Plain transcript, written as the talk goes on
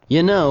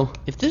You know,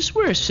 if this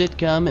were a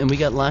sitcom and we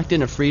got locked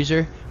in a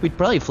freezer, we'd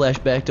probably flash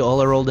back to all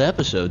our old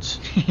episodes.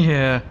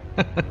 Yeah.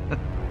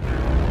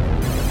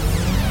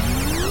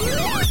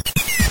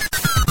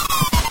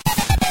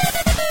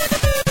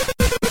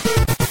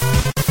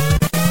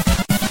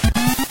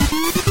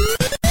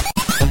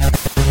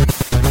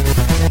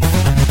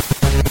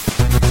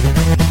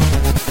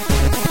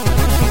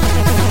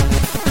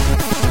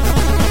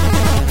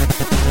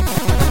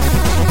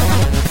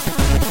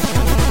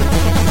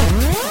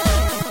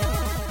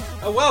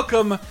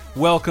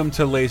 Welcome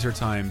to Laser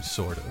Time,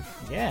 sort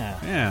of. Yeah.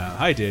 Yeah.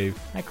 Hi, Dave.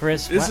 Hi,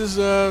 Chris. This is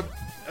the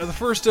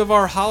first of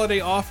our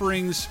holiday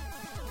offerings,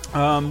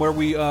 where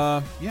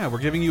we're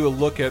giving you a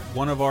look at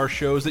one of our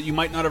shows that you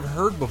might not have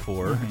heard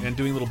before, and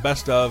doing a little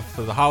best of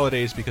for the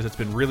holidays because it's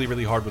been really,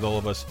 really hard with all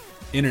of us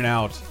in and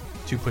out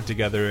to put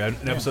together an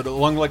episode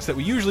along the lines that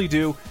we usually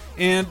do,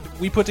 and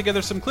we put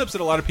together some clips that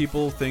a lot of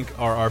people think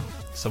are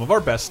some of our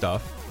best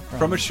stuff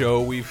from a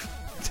show we've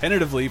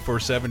tentatively for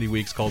 70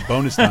 weeks called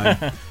Bonus Time.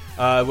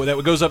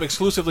 That goes up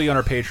exclusively on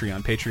our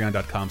Patreon,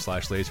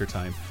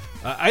 patreon.com/lasertime.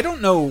 I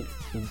don't know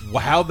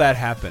how that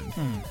happened,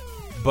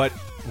 but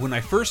when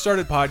I first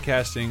started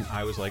podcasting,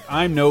 I was like,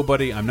 I'm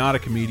nobody, I'm not a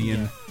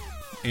comedian,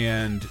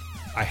 and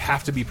I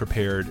have to be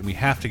prepared, and we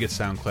have to get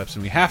sound clips,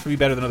 and we have to be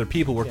better than other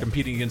people.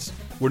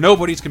 We're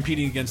nobody's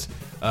competing against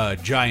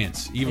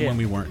giants, even when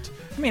we weren't.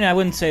 I mean, I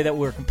wouldn't say that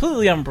we're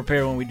completely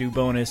unprepared when we do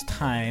bonus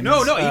times.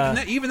 No,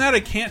 even that I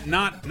can't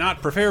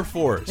not prepare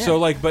for. Yeah.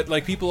 So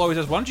but people always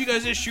ask, why don't you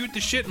guys just shoot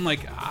the shit? And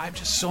I'm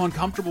just so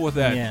uncomfortable with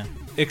that. Yeah.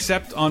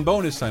 Except on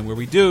bonus time where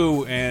we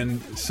do,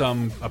 and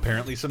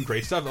apparently some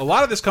great stuff. A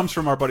lot of this comes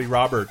from our buddy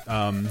Robert,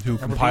 who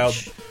compiled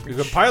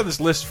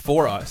this list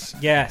for us.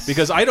 Yes,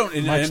 because I don't.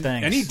 Thanks.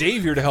 I need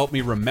Dave here to help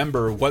me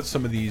remember what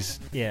some of these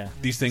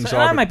things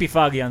are. I might be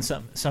foggy on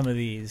some of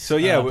these. So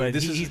yeah, but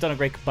he's done a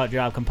great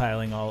job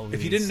compiling all of these.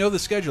 If you didn't know the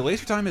schedule,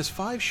 Laser Time has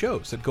 5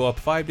 shows that go up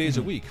 5 days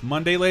a week.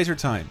 Monday, Laser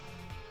Time.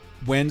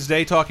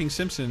 Wednesday, Talking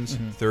Simpsons.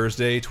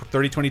 Thursday,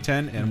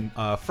 30-2010, and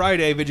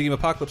Friday, Video Game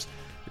Apocalypse.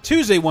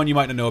 Tuesday one you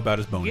might not know about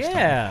is bonus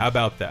time. How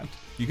about that?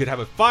 You could have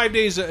it 5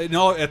 days at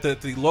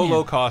the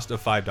low cost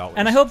of $5.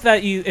 And I hope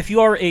that if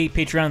you are a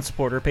Patreon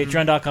supporter,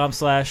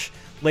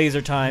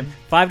 patreon.com/lasertime,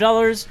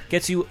 $5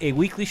 gets you a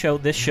weekly show,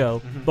 this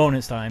show,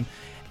 bonus time.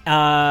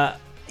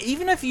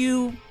 Even if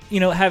you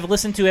have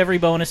listened to every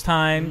bonus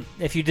time,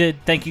 if you did,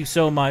 thank you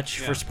so much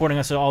for supporting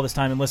us all this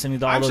time and listening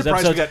to all those episodes. I'm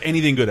surprised we got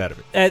anything good out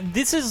of it.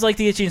 This is like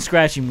the Itchy and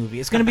Scratchy movie.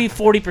 It's going to be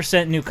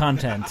 40% new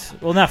content.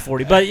 Well, not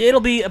 40, but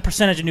it'll be a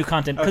percentage of new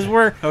content because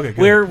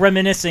we're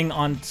reminiscing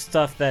on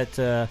stuff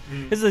that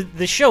because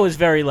the show is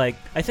very I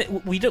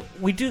think we do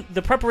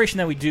the preparation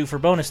that we do for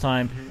bonus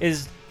time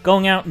is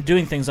going out and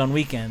doing things on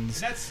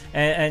weekends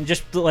and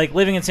just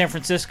living in San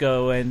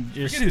Francisco and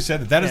just. I forget who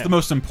said that. That is the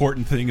most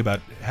important thing about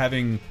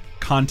having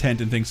content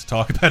and things to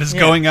talk about is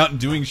going out and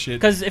doing shit.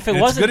 Because if it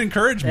wasn't, it's good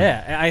encouragement.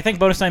 Yeah, I think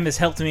bonus time has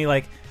helped me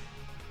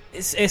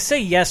say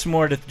yes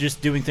more to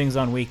just doing things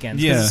on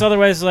weekends. Yeah, it's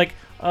otherwise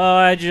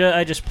I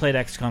just played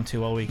XCOM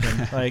 2 all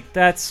weekend.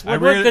 That's I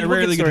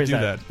rarely get to do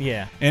that.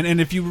 Yeah,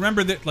 and if you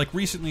remember that,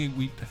 recently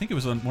I think it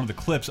was on one of the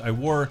clips, I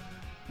wore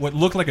what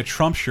looked like a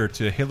Trump shirt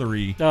to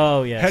Hillary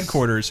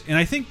headquarters, and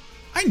I think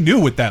I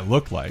knew what that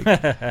looked like,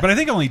 but I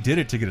think I only did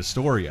it to get a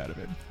story out of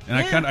it, and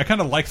I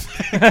kind of like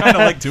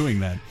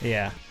doing that.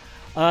 Yeah.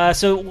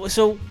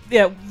 So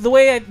the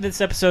way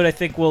this episode I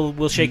think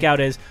will shake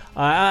out is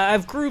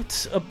I've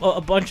grouped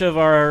a bunch of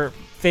our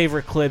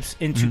favorite clips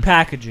into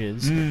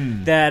packages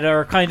that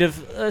are kind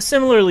of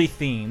similarly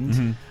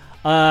themed,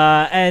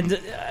 and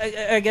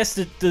I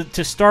guess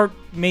to start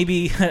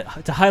maybe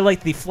to highlight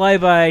the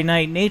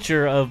fly-by-night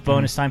nature of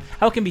bonus time,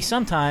 how it can be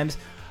sometimes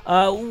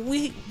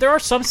there are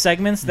some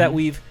segments that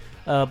we've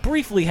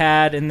briefly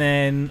had and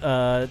then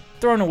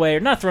thrown away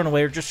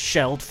or just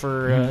shelved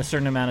for a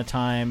certain amount of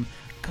time.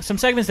 Some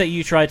segments that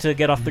you tried to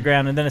get off the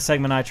ground, and then a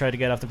segment I tried to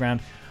get off the ground.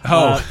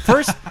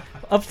 First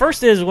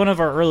is one of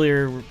our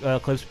earlier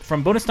clips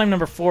from bonus time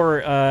number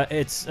 4.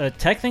 It's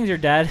tech things your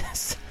dad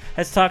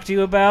has talked to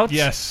you about.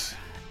 Yes.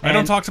 I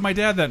don't talk to my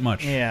dad that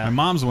much. Yeah. My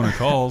mom's the one who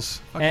calls.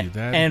 Fuck you,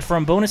 Dad. And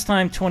from bonus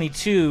time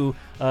 22,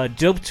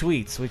 dope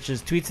tweets, which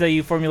is tweets that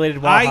you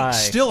formulated while high. I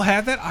still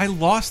have that. I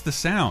lost the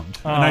sound,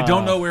 and I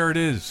don't know where it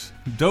is.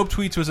 Dope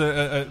tweets was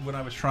when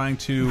I was trying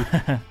to...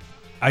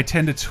 I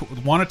tend to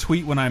want to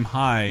tweet when I'm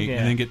high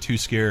and then get too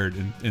scared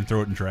and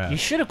throw it in trash. You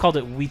should have called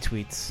it Weed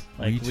Tweets.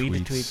 Weed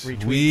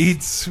Tweets. Weed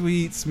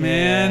Tweets,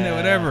 man. Yeah.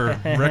 Whatever.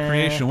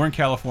 Recreational. We're in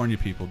California,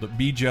 people.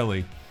 Be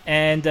jelly.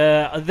 And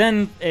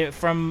then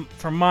from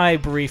my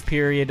brief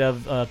period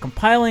of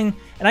compiling,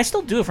 and I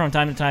still do it from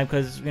time to time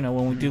because,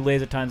 when we do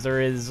laser times,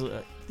 there is...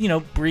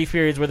 brief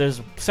periods where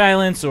there's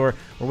silence or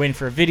we're waiting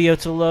for a video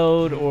to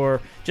load or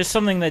just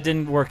something that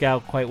didn't work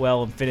out quite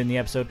well and fit in the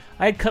episode.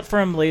 I had cut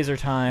from Laser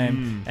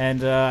Time,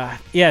 and we're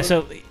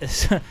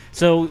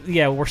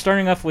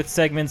starting off with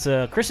segments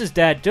Chris's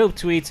dad dope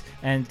tweets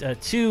and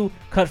 2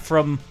 cut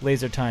from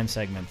Laser Time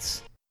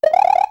segments.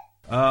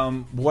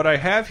 What I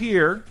have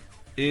here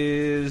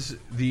is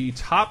the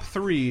top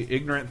 3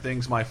 ignorant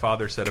things my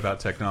father said about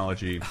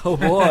technology. Oh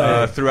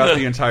boy! Throughout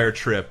the entire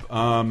trip.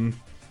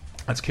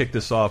 Let's kick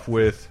this off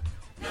with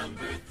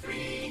number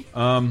 3.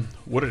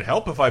 Would it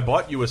help if I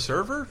bought you a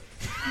server?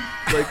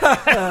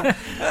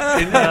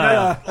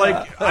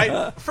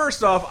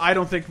 First off, I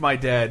don't think my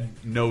dad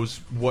knows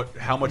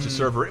how much a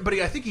server is, but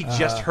I think he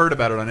just heard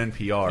about it on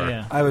NPR.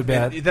 Yeah. I would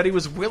bet that he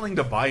was willing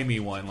to buy me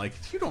one. Like,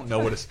 you don't know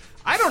what it's.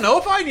 I don't know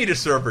if I need a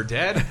server,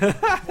 Dad.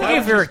 Well,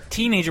 if you're a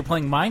teenager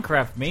playing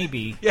Minecraft,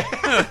 maybe.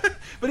 Yeah,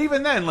 but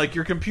even then, like,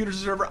 your computer's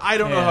a server. I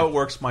don't know how it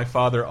works. My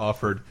father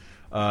offered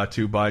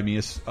to buy me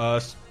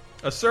a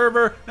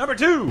server. Number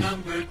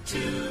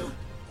 2.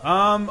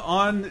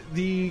 On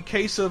the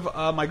case of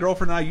my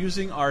girlfriend and I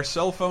using our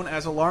cell phone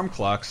as alarm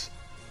clocks,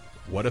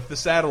 what if the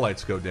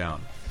satellites go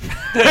down?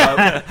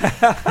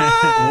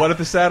 What if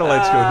the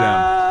satellites go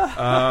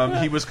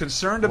down? He was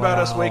concerned about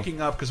us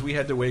waking up because we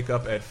had to wake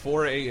up at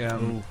 4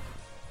 a.m.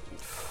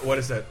 What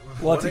is that?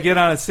 Well, to get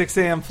on a 6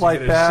 a.m.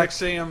 flight back.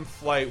 6 a.m.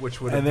 flight, which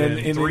would have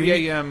been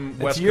 3 a.m.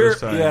 West Coast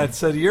time. Yeah,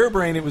 so to your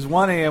brain, it was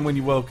 1 a.m. when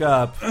you woke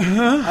up.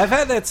 I've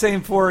had that same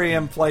 4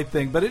 a.m. flight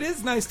thing, but it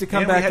is nice to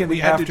come back in the afternoon. We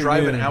had to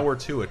drive an hour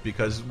to it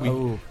because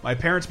my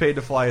parents paid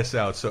to fly us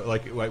out. So,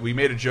 like, we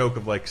made a joke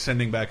of, like,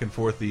 sending back and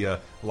forth the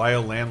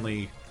Lyle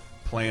Landley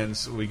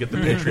plans. We get the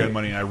Patreon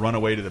money, and I run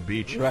away to the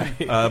beach.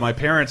 Right. My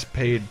parents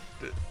paid.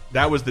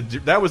 That was the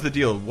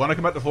deal. Want to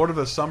come out to Florida for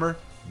the summer?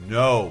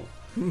 No.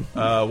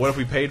 What if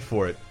we paid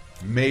for it?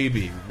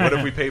 Maybe. What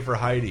if we pay for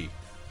Heidi?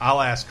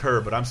 I'll ask her,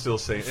 but I'm still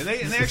saying. And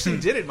they actually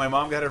did it. My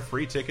mom got a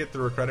free ticket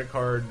through a credit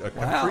card, a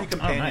free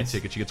companion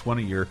ticket. She gets one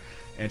a year,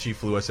 and she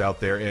flew us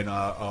out there. And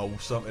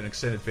an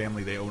extended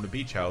family, they own a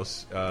beach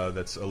house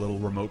that's a little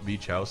remote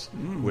beach house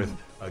with,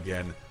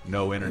 again,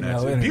 no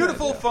internet.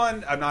 Beautiful,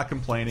 fun. I'm not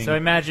complaining. So I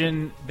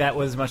imagine that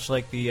was much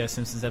like the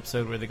Simpsons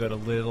episode where they go to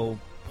Little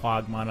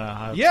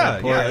Pogmana.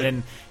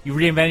 And you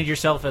reinvented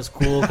yourself as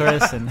cool,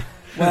 Chris, and.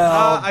 Well,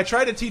 I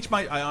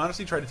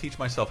honestly tried to teach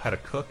myself how to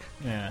cook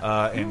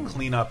and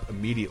clean up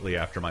immediately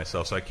after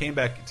myself. So I came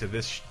back to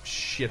this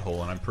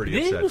shithole, and I'm pretty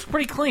upset. It was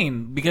pretty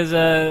clean because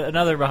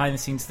another behind the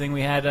scenes thing,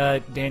 we had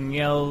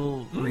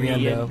Danielle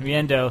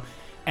Riendo,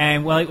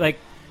 and like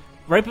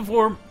right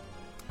before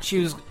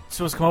she was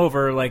supposed to come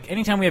over, like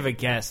anytime we have a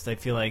guest, I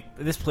feel like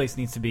this place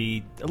needs to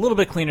be a little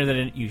bit cleaner than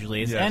it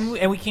usually is. Yes.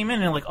 And we came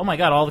in and like, oh my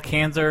god, all the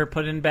cans are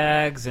put in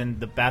bags, and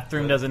the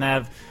bathroom doesn't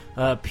have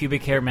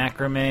pubic hair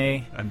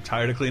macrame. I'm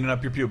tired of cleaning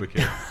up your pubic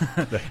hair.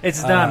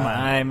 It's done.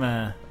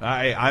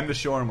 I'm the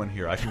shorn one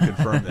here. I can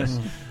confirm this.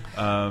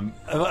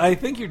 I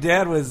think your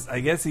dad was. I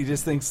guess he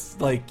just thinks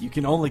like you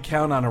can only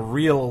count on a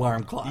real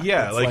alarm clock.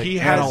 Yeah, like he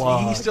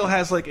still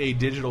has like a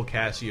digital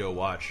Casio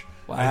watch.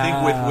 Wow. I think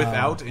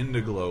without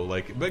Indiglo,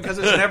 like because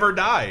it's never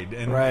died,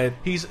 and right.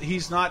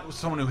 He's not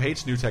someone who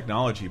hates new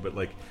technology, but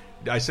like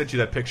I sent you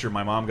that picture.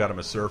 My mom got him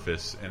a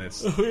Surface, and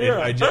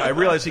I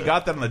realized he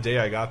got that on the day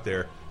I got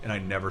there. And I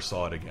never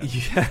saw it again.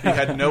 Yeah. He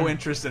had no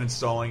interest in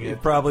installing it. He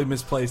probably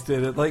misplaced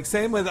it. Like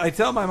same with, I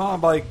tell my mom,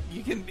 like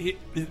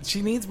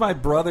she needs my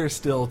brother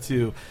still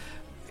to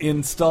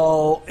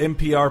install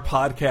NPR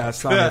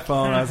podcasts on her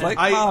phone. I was like,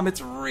 Mom,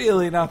 it's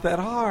really not that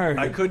hard.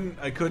 I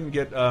couldn't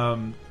get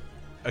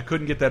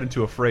that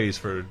into a phrase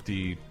for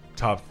the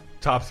top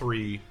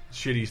 3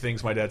 shitty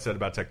things my dad said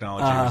about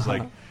technology. It was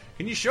like,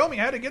 can you show me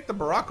how to get the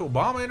Barack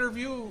Obama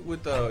interview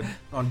with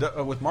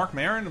Mark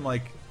Maron? I'm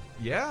like,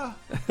 yeah,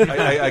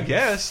 I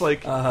guess.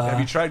 Like, have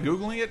you tried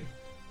Googling it?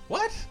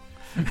 What?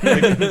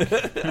 Like,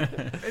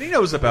 and he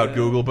knows about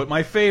Google, but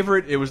my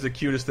favorite, it was the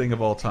cutest thing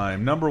of all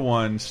time. Number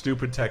 1,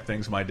 stupid tech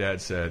things my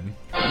dad said.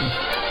 Number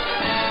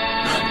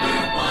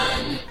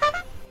 1.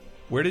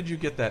 Where did you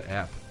get that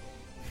app?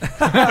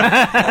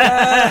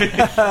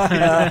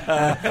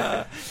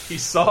 He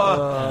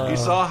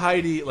saw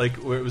Heidi, like,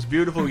 where it was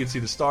beautiful. We could see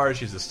the stars.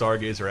 She's the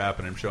Stargazer app,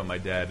 and I'm showing my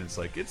dad, and it's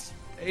like, it's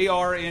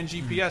AR and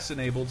GPS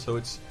enabled, so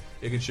it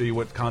can show you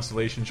what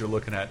constellations you're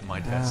looking at. And my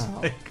dad's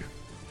like,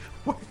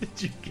 where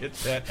did you get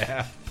that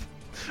app?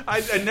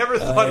 I never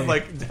thought of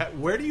like that.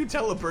 Where do you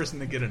tell a person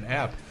to get an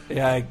app?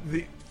 Yeah,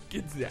 the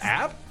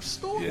app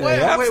store?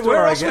 Yeah,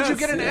 where else would you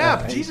get an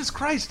app? Jesus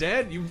Christ,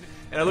 Dad! And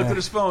I looked at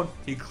his phone.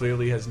 He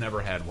clearly has never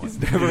had one. He's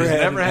never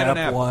had an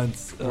app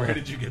once. Where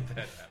did you get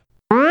that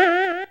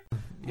app?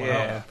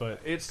 Yeah, but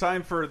it's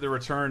time for the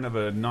return of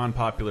a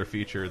non-popular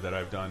feature that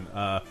I've done.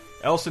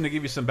 Elson, to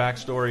give you some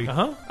backstory,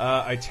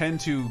 I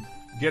tend to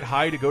get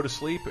high to go to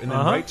sleep and then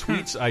write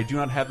tweets I do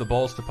not have the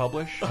balls to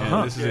publish.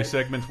 And this is a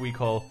segment we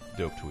call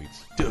Dope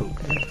Tweets. Dope.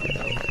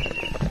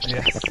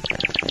 Yes.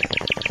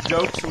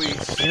 Dope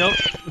tweets. You know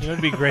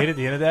what'd be great at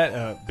the end of that?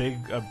 A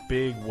big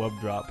wub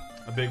drop.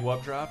 A big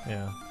wub drop?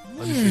 Yeah.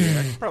 Let me see.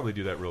 I can probably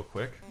do that real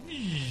quick.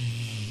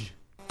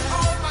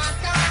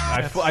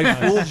 I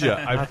fooled you.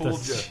 I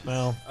fooled you.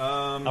 Well,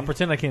 I'll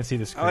pretend I can't see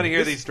the screen. I want to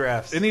hear these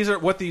drafts. And these are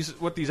what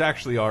these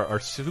actually are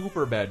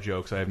super bad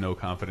jokes. I have no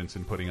confidence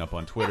in putting up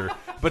on Twitter.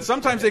 But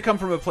sometimes they come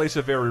from a place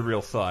of very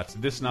real thoughts.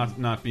 This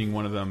not being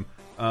one of them.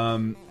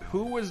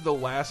 Who was the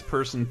last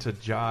person to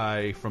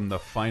die from the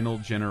final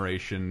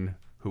generation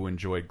who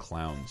enjoyed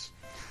clowns?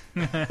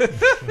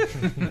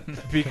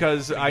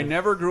 because I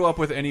never grew up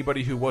with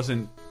anybody who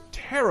wasn't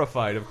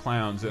terrified of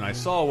clowns, and I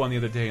saw one the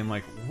other day and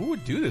like, who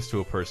would do this to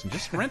a person?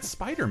 Just rent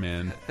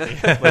Spider-Man.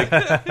 Like,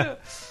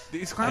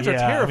 these clowns are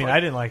terrifying. I mean, I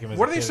didn't like him as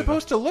What a are they kid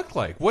supposed to look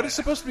like? What is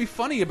supposed to be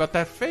funny about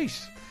that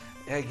face?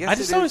 Yeah, I guess I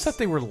just always thought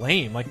they were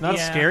lame. Like, not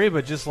scary,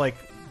 but just like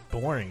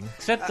boring.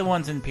 Except the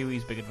ones in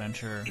Pee-wee's Big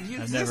Adventure.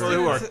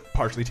 Who are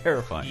partially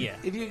terrifying. Yeah.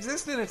 If you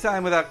exist in a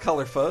time without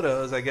color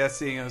photos, I guess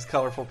seeing those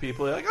colorful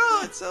people, you're like,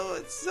 oh,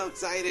 it's so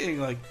exciting.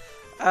 Like,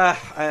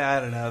 I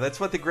don't know. That's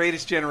what the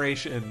Greatest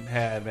Generation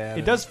had, man.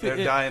 It does. They're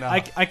dying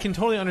off. I can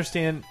totally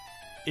understand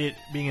it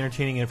being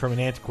entertaining from an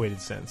antiquated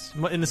sense.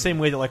 In the same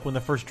way that, like, when the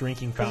first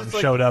drinking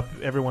fountain showed up,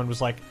 everyone was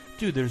like,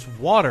 "Dude, there's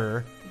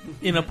water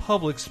in a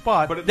public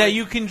spot that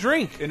you can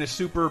drink." In a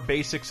super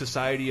basic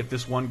society, if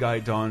this one guy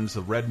dons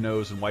the red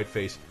nose and white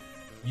face,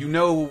 you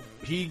know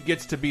he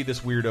gets to be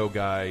this weirdo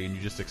guy, and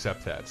you just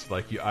accept that. It's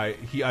like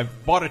I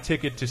bought a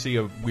ticket to see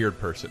a weird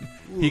person.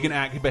 He can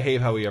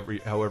behave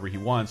however he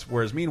wants.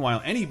 Whereas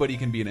meanwhile, anybody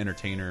can be an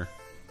entertainer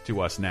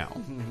to us now.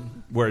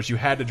 Whereas you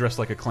had to dress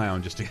like a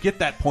clown just to get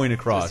that point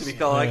across. Just to be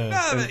called like,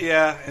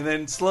 and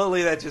then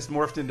slowly that just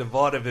morphed into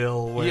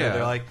vaudeville, where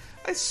they're like,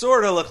 I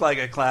sort of look like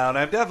a clown.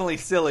 I'm definitely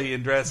silly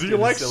and dressed. Do you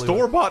like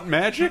store-bought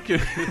magic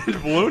and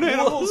balloon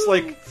animals?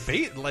 Like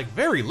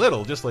very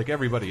little, just like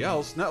everybody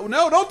else. No,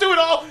 don't do it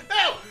all.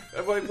 No.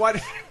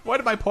 Why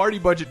did my party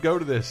budget go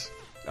to this?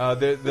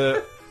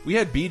 We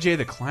had BJ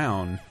the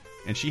Clown,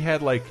 and she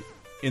had like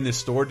in this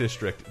store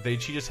district.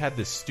 She just had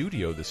this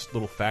studio, this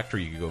little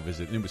factory you could go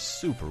visit, and it was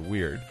super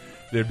weird.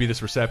 There'd be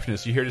this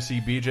receptionist. You here to see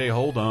BJ?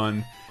 Hold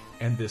on,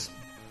 and this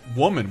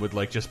woman would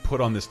like just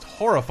put on this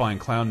horrifying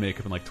clown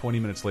makeup, and like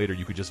 20 minutes later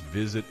you could just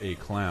visit a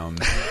clown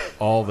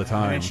all the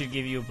time. And she'd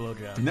give you a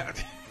blowjob. No.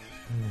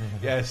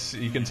 Yes,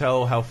 you can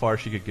tell how far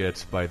she could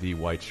get by the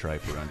white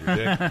stripe around your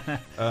dick.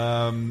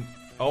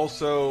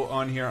 Also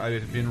on here,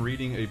 I've been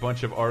reading a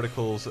bunch of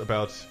articles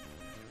about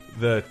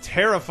the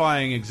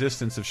terrifying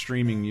existence of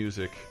streaming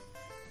music,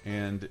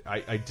 and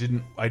I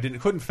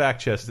couldn't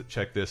fact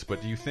check this,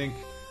 but do you think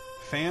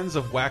fans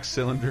of wax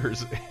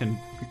cylinders and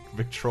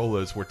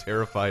Victrolas were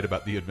terrified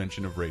about the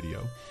invention of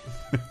radio?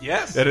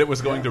 Yes. That it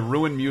was going to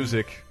ruin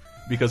music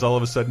because all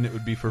of a sudden it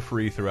would be for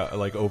free throughout,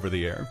 like, over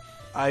the air.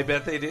 I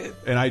bet they did.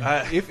 And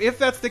if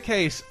that's the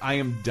case, I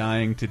am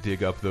dying to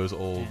dig up those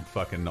old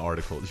fucking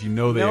articles. You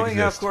know they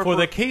exist. For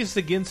the case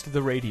against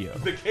the radio.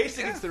 The case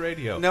against the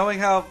radio. Knowing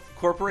how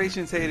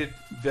corporations hated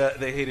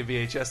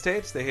VHS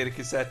tapes, they hated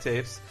cassette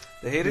tapes,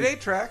 they hated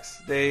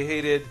 8-tracks, they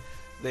hated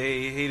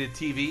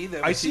TV.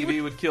 That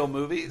TV would kill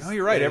movies. No,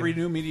 you're right. Every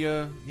new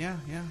media, yeah.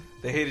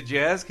 They hated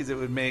jazz because it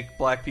would make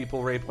black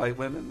people rape white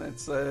women.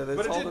 That's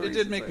but all it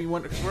did make me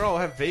wonder, because we all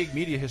have vague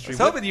media history. I was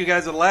hoping you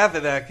guys would laugh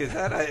at that, because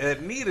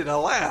it needed a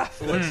laugh.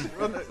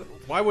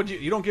 Why would you?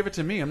 You don't give it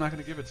to me. I'm not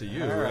going to give it to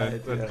you.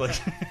 Right,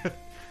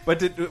 but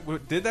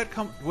did that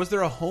come? Was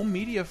there a home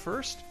media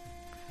first?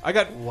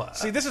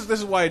 See, this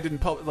is why I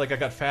didn't I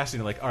got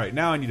fascinated. Like, all right,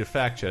 now I need to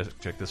fact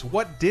check this.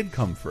 What did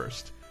come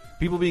first?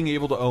 People being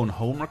able to own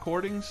home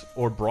recordings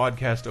or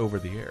broadcast over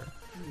the air?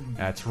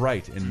 That's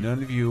right, and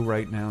none of you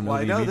right now know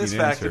I know this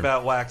fact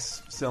about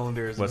wax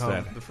cylinders. What's and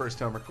that? The first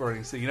home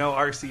recording. So you know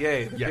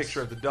RCA, the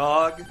picture of the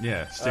dog.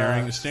 Yeah,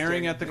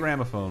 staring at the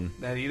gramophone.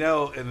 Now you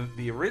know in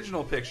the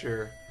original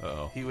picture,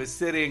 he was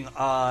sitting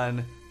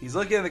on. He's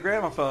looking at the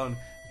gramophone,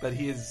 but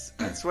he is.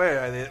 I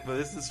swear,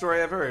 this is the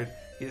story I've heard.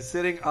 He is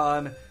sitting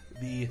on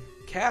the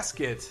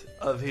casket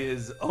of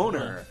his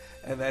owner.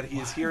 And that he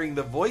is hearing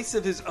the voice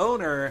of his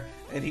owner,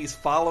 and he's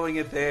following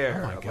it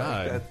there. Oh my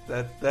god,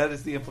 that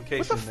is the implication.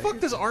 What the fuck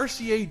does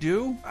RCA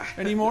do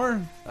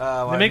anymore?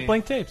 They make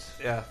blank tapes.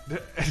 Yeah.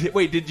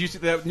 Wait, did you see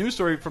that news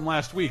story from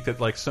last week that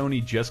like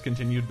Sony just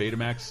discontinued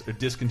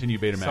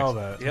Betamax? Saw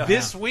that. Yeah.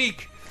 This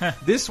week.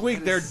 This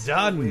week they're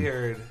done. So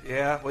weird.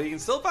 Yeah. Well, you can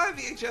still buy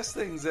VHS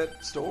things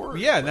at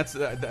stores. Yeah, and that's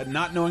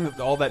not knowing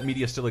that all that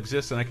media still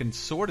exists, and I can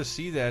sort of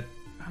see that.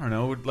 I don't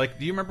know. Like,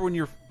 do you remember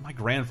when my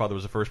grandfather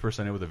was the first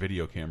person I knew with a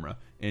video camera,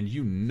 and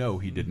you know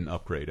he didn't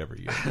upgrade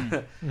every year.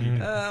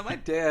 My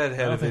dad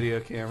had a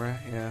video camera.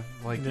 Yeah,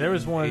 like there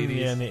was one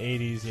 80s. in the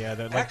 80s. Yeah,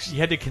 that like you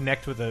had to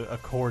connect with a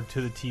cord to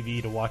the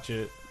TV to watch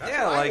it. That's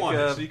what I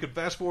wanted, so you could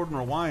fast forward and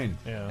rewind.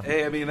 Yeah.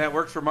 Hey, I mean that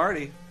worked for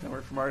Marty. That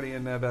worked for Marty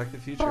in Back to the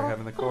Future,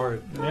 having the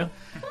cord. Yeah.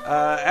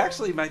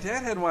 Actually, my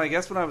dad had one. I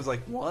guess when I was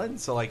like 1,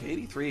 so like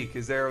 83,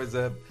 because there was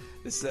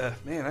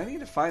man, I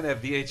need to find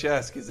that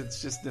VHS because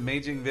it's just an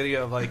amazing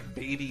video of like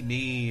baby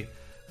me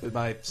with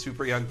my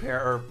super young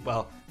parent, or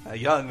well,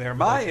 young, they're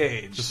my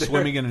age. Just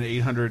swimming in an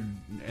 800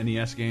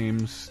 NES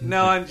games.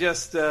 No, I'm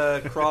just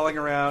crawling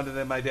around, and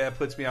then my dad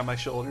puts me on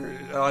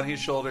his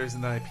shoulders,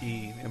 and then I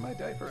pee in my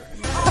diaper.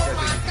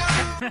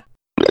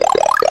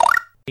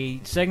 A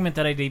segment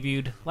that I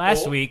debuted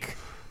last week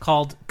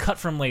called "Cut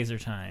from Laser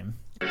Time."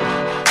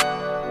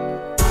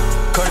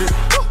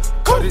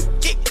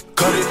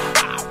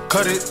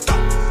 Cut it.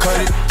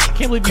 I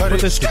can't believe you put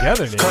this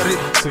together, dude.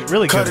 It's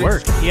really good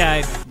work. Yeah,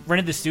 I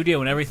rented the studio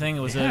and everything.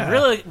 It was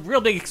a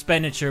real big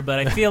expenditure, but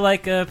I feel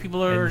like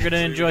people are going to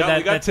enjoy that.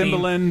 We got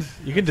Timbaland.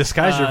 You can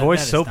disguise your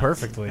voice so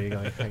perfectly.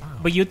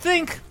 But you'd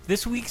think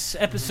this week's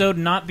episode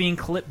not being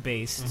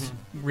clip-based,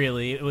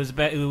 really. It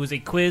was a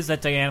quiz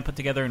that Diana put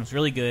together and it was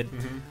really good.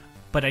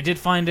 But I did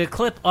find a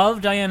clip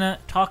of Diana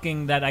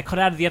talking that I cut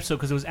out of the episode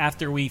because it was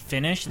after we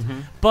finished.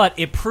 But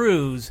it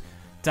proves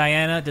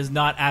Diana does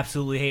not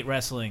absolutely hate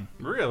wrestling.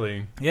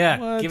 Really?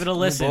 Yeah, give it a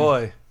listen. Oh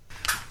boy.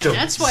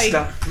 That's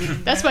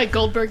why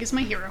Goldberg is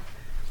my hero.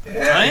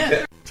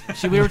 Yeah.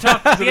 See, we were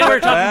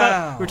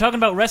talking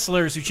about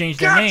wrestlers who changed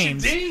their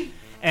names.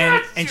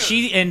 And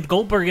she and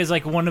Goldberg is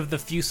like one of the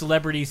few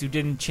celebrities who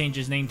didn't change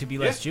his name to be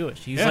less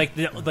Jewish. He's like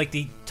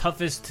the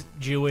toughest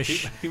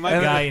Jewish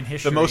guy in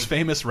history. The most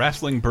famous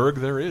wrestling Berg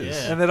there is.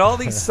 Yeah. And that all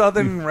these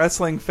Southern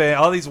wrestling fans,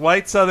 all these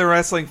white Southern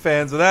wrestling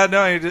fans, without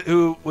knowing,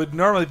 who would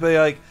normally be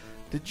like,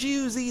 "The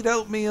Jews eat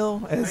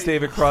oatmeal," as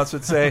David Cross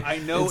would say. I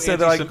know. Instead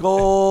they're like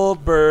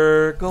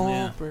Goldberg.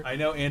 Yeah. I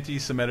know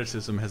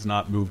anti-Semitism has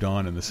not moved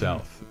on in the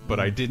South, but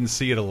I didn't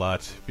see it a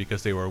lot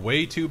because they were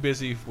way too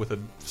busy with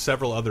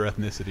several other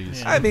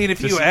ethnicities. I mean,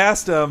 if you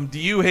asked them, "Do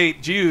you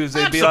hate Jews?"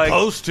 they'd be like,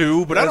 "Supposed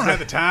to, but I don't have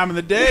the time in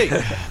the day."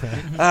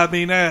 I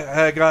mean,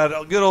 I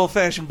got good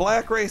old-fashioned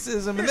black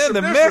racism, and then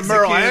the Mexicans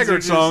Merle Haggard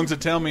just... songs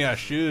that tell me I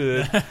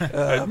should.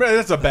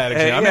 That's a bad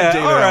example. I meant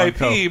David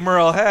R.I.P.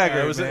 Merle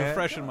Haggard. It was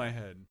fresh in my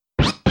head.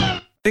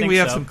 I think we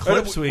have some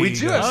clips. We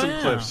do have some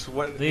clips.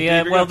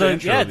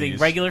 The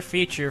regular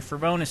feature for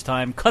bonus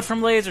time, cut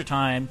from Laser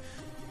Time,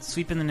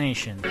 sweeping the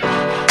nation. Cut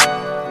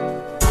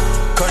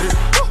it,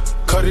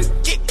 cut it,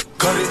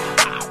 cut it,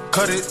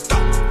 cut it,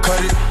 cut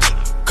it,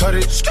 cut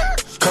it,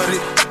 cut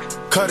it,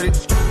 cut it.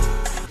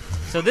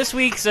 So this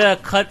week's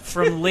cut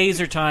from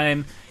Laser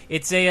Time,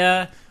 it's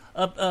a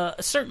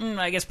certain,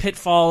 I guess,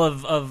 pitfall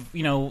of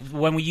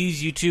when we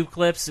use YouTube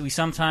clips, we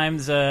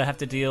sometimes have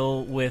to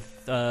deal with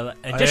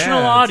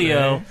additional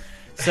audio. Right.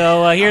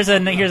 So here's a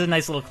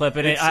nice little clip.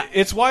 And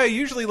it's why I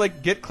usually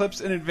get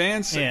clips in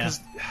advance. Yeah.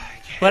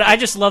 But I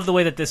just love the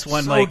way that this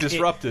one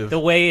disruptive. The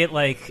way it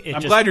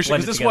I'm glad you're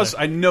saying, because this was.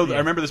 I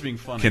remember this being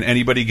fun. Can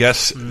anybody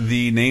guess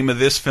the name of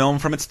this film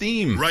from its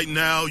theme? Right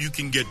now, you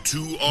can get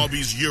 2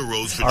 Arby's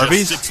Euros for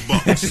just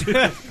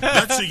 $6.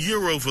 That's a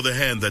euro for the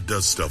hand that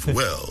does stuff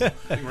well,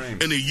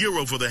 and a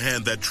euro for the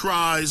hand that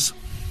tries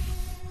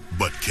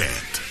but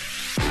can't.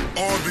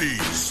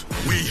 Arby's,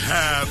 we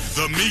have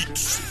the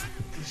meats.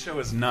 This show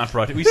is not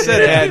brought to. We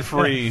said ad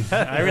free.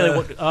 I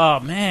really. Oh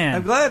man!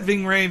 I'm glad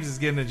Ving Rhames is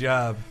getting a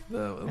job.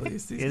 Though at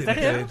least is that?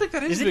 I don't think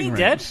that is. Isn't he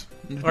dead?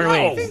 Or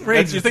wait,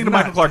 you're thinking of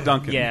Michael Clark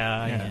Duncan.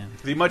 Yeah.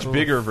 The much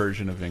bigger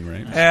version of Ving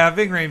Rhames. Yeah,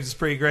 Ving Rhames is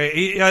pretty great.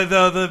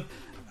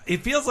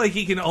 It feels like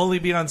he can only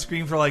be on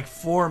screen for like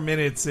 4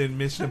 minutes in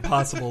Mission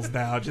Impossibles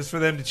now, just for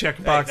them to check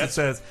a box that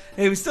says,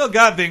 "Hey, we still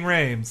got Ving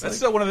Rhames." That's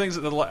still one of the things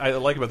that I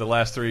like about the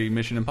last 3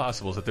 Mission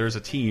Impossibles, that there's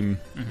a team.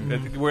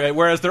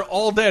 Whereas they're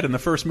all dead in the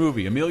first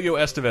movie. Emilio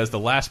Estevez, the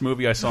last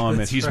movie I saw him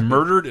in, he's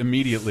murdered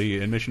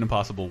immediately in Mission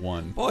Impossible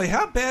 1. Boy,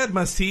 how bad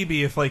must he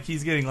be if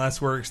he's getting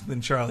less work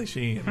than Charlie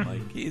Sheen?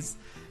 He's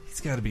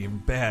got to be in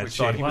bad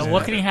shape. Well,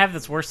 what can he have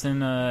that's worse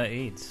than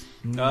AIDS?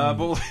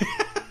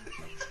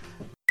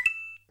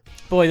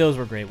 Boy, those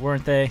were great,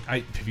 weren't they?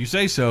 If you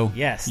say so.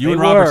 Yes, you they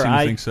and Robert were. seem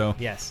to think so.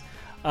 Yes.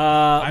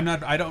 I'm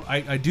not. I don't.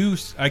 I do.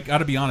 I got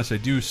to be honest. I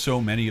do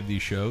so many of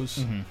these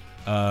shows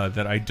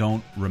that I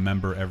don't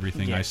remember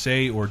everything I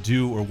say or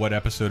do or what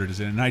episode it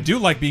is in. And I do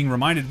like being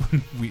reminded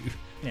when we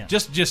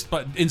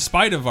but in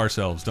spite of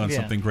ourselves done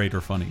something great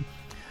or funny.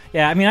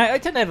 Yeah, I mean, I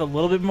tend to have a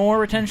little bit more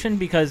retention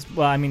because,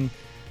 well, I mean,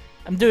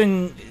 I'm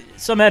doing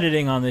some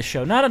editing on this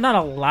show. Not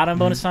a lot on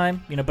bonus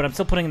time, but I'm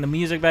still putting in the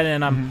music bed,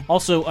 and I'm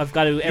also I've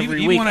got to every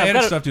even week. When I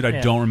edit stuff, dude,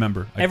 I don't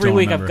remember. Every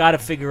week I've got to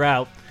figure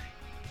out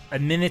a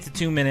minute to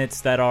 2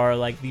 minutes that are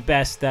like the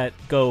best that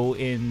go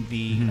in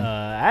the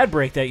ad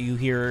break that you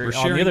hear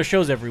on the other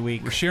shows every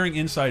week. We're sharing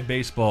Inside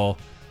Baseball.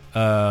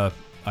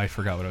 I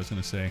forgot what I was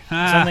going to say.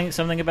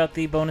 Something about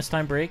the bonus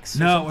time breaks.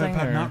 No,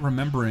 about not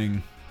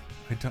remembering.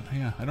 I don't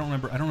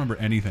remember. I don't remember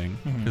anything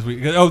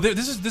because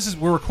this is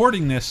we're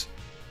recording this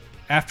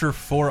after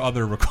 4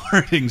 other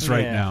recordings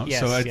now. Yes,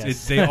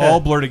 so they all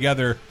blur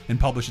together and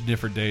publish at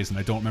different days, and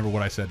I don't remember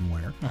what I said and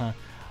where.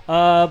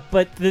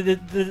 But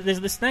there's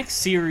this next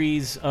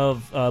series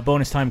of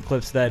bonus time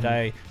clips that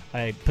I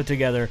put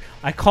together.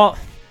 I call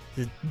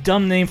the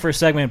dumb name for a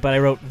segment, but I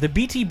wrote the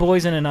BT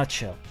Boys in a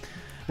Nutshell,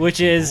 which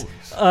is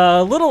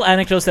little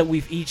anecdotes that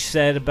we've each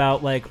said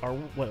about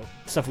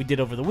stuff we did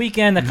over the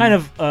weekend that kind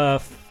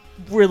of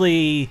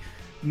really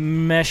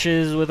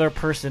meshes with our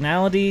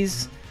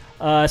personalities.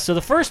 So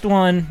the first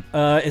one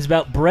is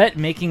about Brett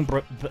making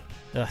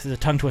this is a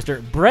tongue twister.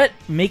 Brett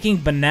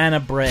making banana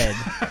bread.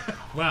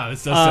 Wow,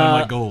 this does sound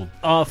like gold.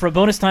 For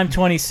bonus time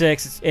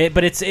 26,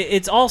 but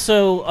it's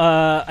also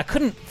I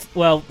couldn't.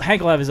 Well,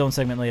 Hank will have his own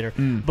segment later,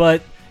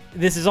 but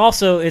this is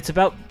also it's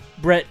about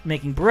Brett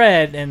making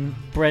bread, and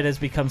Brett has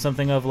become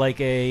something of like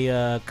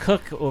a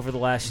cook over the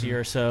last year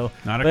or so.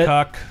 Not a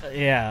cuck.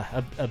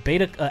 Yeah, a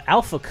beta,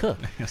 alpha cook.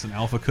 Yes, an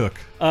alpha cook.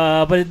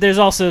 But there's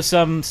also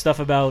some stuff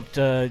about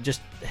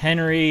just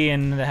Henry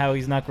and how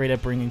he's not great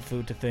at bringing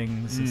food to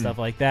things and stuff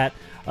like that.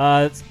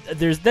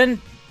 There's going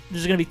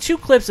to be 2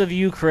 clips of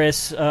you,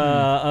 Chris,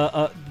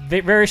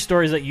 various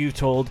stories that you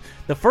told.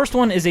 The first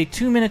one is a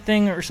 2-minute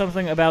thing or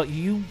something about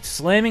you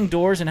slamming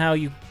doors and how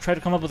you tried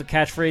to come up with a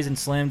catchphrase and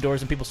slam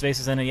doors in people's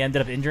faces and you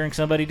ended up injuring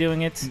somebody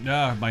doing it.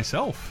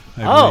 Myself,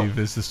 I believe,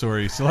 is the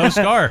story. Still have a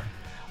scar.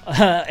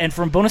 And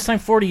from Bonus Time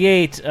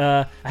 48,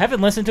 I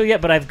haven't listened to it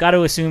yet, but I've got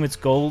to assume it's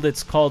gold.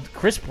 It's called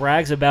Chris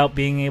Brags About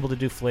Being Able to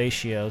Do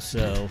Fellatio.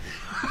 So,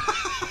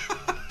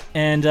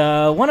 and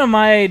one of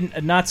my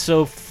not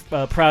so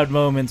proud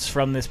moments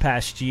from this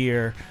past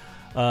year,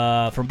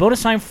 from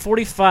Bonus Time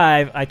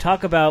 45, I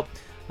talk about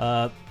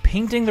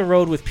painting the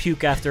road with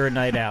puke after a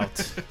night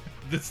out.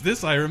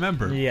 This I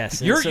remember.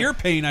 Yes. Your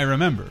pain I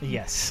remember.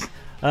 Yes.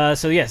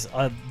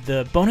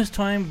 The Bonus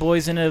Time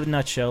boys in a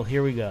nutshell.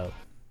 Here we go.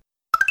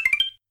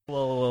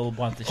 We'll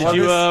want the show.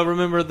 Did you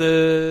remember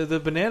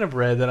the banana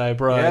bread that I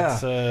brought? Yeah.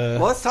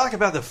 Well, let's talk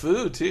about the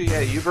food, too. Yeah,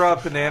 you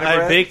brought banana bread.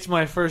 I baked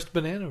my first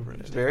banana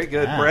bread. Very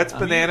good. Brett's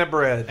banana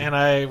bread. And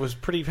I was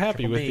pretty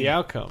happy with the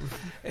outcome.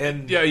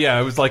 And yeah,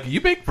 I was like, you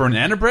baked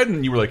banana bread?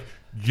 And you were like,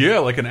 yeah,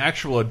 like an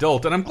actual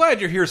adult. And I'm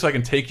glad you're here so I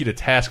can take you to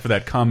task for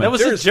that comment. That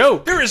was a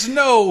joke. There is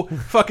no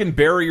fucking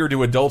barrier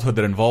to adulthood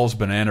that involves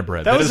banana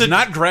bread. That is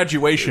not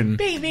graduation.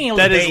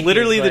 That is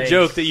literally the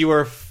joke that you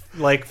were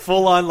like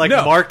full on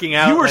marking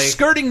out. You were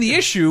skirting the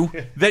issue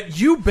that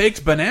you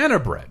baked banana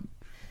bread,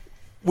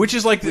 which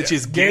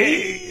is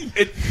gay.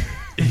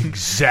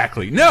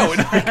 Exactly. No,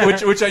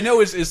 which I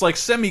know is like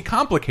semi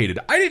complicated.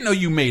 I didn't know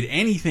you made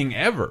anything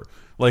ever.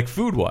 Like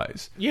food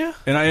wise, yeah,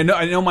 and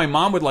I know my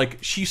mom would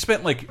she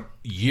spent like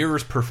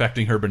years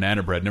perfecting her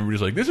banana bread, and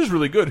everybody's like, "This is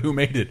really good. Who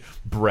made it?"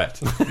 Brett.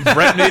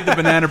 Brett made the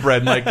banana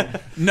bread. And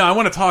no, I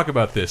want to talk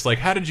about this. Like,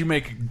 how did you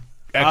make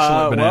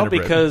excellent banana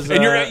bread? Because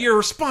and your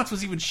response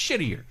was even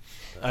shittier.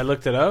 I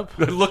looked it up.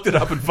 I looked it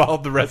up and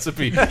followed the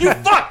recipe. You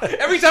fuck!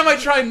 Every time I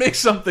try and make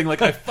something,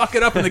 I fuck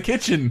it up in the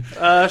kitchen.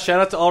 Shout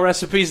out to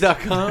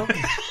allrecipes.com.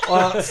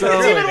 So it's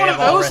even one of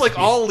those,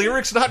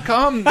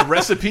 alllyrics.com,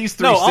 recipes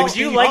 360. No, would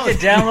you like to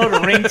download a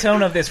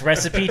ringtone of this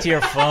recipe to your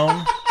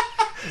phone?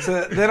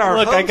 So then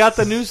I got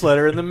the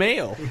newsletter in the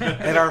mail,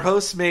 and our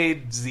host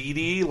made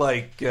ziti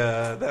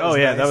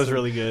that was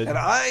really good. And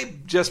I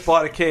just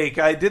bought a cake.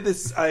 I've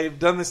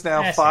done this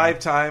now 4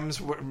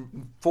 times.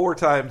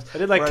 I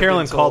did like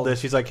Carolyn called this.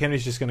 She's like,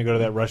 Henry's just going to go to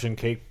that Russian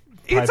cake.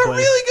 It's a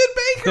really good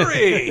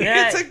bakery.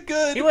 It's a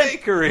good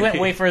bakery. He went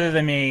way further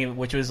than me,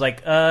 which was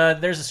like,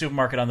 there's a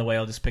supermarket on the way.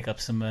 I'll just pick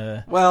up some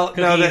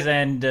cookies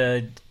and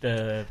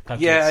cupcakes.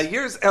 Yeah,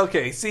 yours.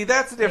 Okay, see,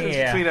 that's the difference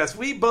between us.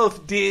 We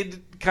both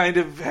did kind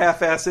of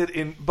half-ass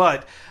it,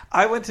 but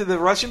I went to the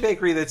Russian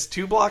bakery that's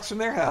 2 blocks from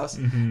their house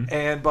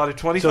and bought a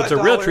 $25. So it's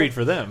a real treat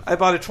for them. I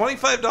bought a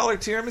 $25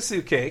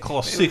 tiramisu cake.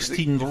 Cost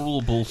 16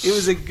 rubles. It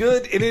is a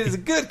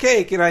good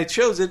cake, and I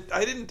chose it.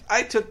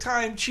 I took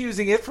time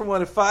choosing it from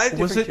one of 5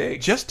 different cakes. Was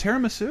it just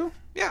tiramisu?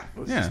 Yeah, it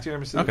was just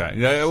tiramisu. Okay,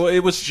 yeah, well, it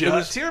was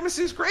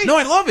tiramisu's great. No,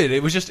 I love it.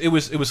 It was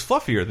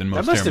fluffier than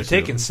most. That must tiramisu. have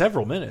taken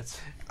several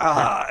minutes.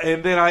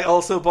 And then I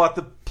also bought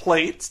the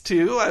plates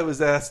too. I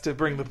was asked to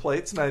bring the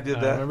plates, and I did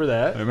that. I remember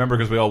that. I remember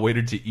because we all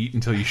waited to eat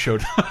until you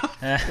showed up.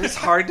 It was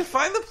hard to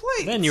find the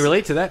plates. Man, you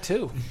relate to that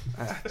too.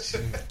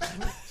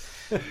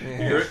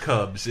 Here it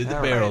comes in the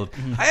barrel.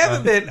 Right. I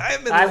haven't been.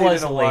 I was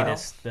the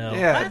latest, though.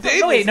 Yeah,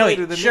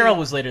 Cheryl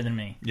was later than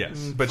me. Yes,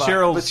 but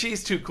Cheryl. But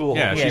she's too cool.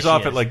 Yeah, she's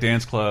off at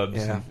dance clubs.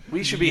 Yeah,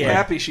 we should be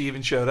happy she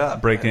even showed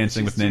up.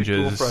 Breakdancing with ninjas.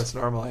 Too cool for us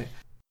normally.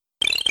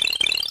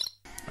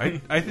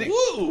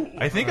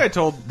 I think I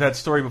told that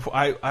story before.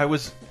 I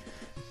was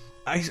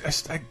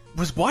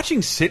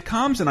watching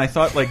sitcoms, and I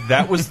thought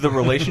that was the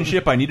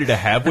relationship I needed to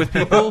have with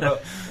people.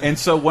 And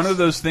so one of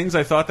those things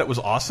I thought that was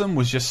awesome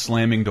was just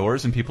slamming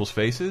doors in people's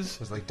faces. It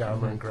was like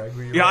Dahmer and Greg.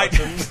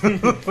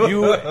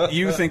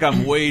 You think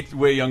I'm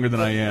way younger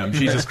than I am?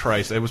 Jesus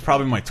Christ! It was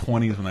probably my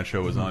 20s when that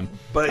show was on.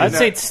 But I'd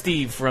say it's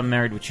Steve from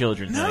Married with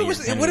Children. No,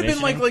 it would have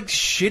been like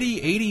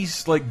shitty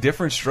 80s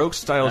Different Strokes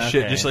style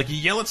shit. Just you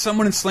yell at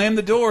someone and slam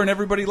the door, and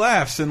everybody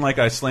laughs. And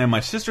I slammed my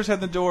sister's head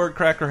in the door,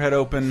 crack her head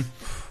open.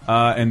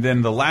 And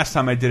then the last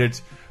time I did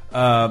it,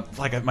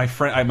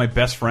 my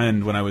best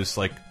friend when I was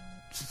 5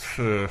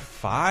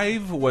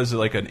 was an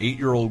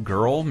 8-year-old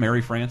girl,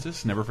 Mary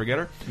Frances, never forget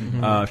her.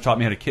 She taught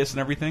me how to kiss and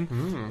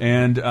everything.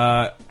 And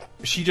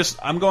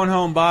I'm going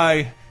home,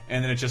 bye.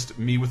 And then it's just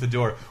me with the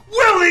door.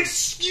 Well,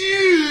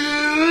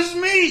 excuse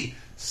me,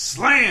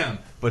 slam.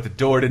 But the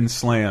door didn't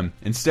slam.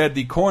 Instead,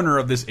 the corner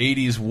of this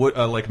 80s wood,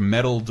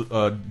 metal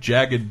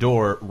jagged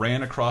door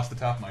ran across the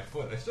top of my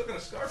foot. I still got a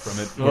scar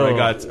from it where I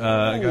got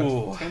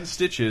 10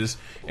 stitches,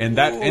 and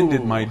that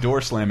ended my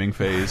door slamming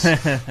phase.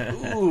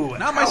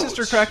 Now my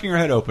sister cracking her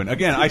head open.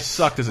 Again, I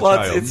sucked as a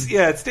child.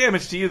 It's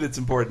damage to you that's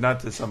important,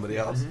 not to somebody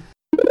else.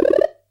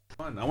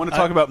 I want to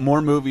talk about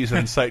more movies that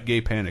incite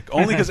gay panic.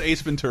 Only because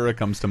Ace Ventura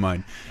comes to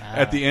mind.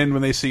 At the end,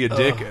 when they see a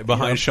dick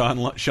behind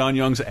Sean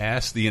Young's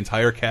ass, the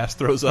entire cast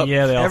throws up.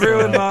 Yeah, they all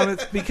everyone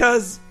vomits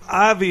because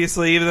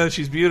obviously, even though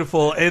she's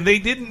beautiful, and they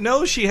didn't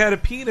know she had a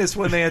penis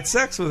when they had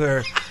sex with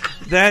her.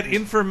 That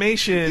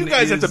information. You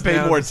guys have to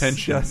pay more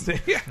attention.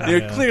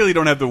 They clearly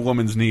don't have the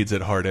woman's needs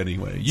at heart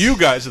anyway. You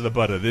guys are the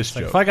butt of this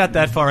joke. If I got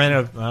that far in,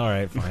 all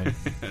right, fine,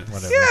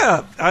 whatever.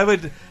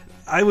 Yeah,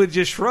 I would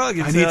just shrug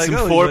and I say, need like,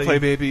 some foreplay,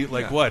 baby.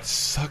 Like what?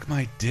 Suck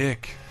my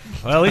dick.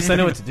 Well, at least I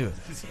know what to do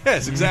with it.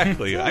 Yes,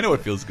 exactly. I know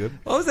it feels good.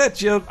 What was that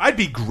joke? I'd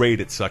be great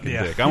at sucking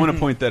dick. I want to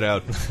point that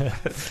out.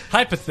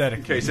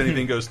 Hypothetically. In case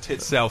anything goes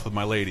tits south with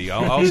my lady,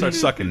 I'll start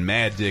sucking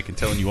mad dick and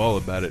telling you all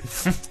about it.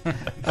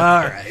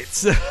 All right.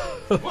 So,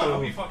 well,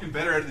 I'll be fucking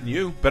better than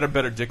you.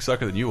 Better dick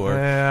sucker than you are.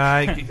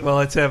 well,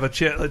 let's have a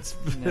chat. Let's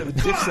have a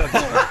dick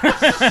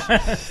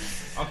sucker.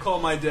 I'll call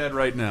my dad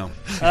right now.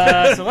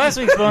 So last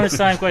week's bonus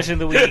time question of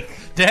the week.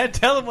 Dad,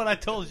 tell him what I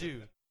told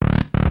you.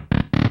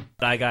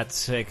 I got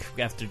sick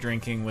after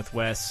drinking with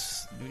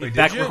Wes. Wait,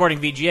 back did you?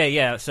 recording VGA,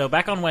 yeah. So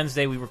back on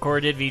Wednesday, we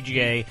recorded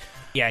VGA.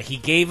 Yeah,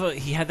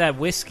 he had that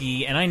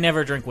whiskey, and I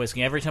never drink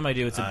whiskey. Every time I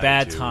do, it's a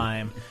bad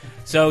time.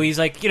 So he's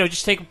like,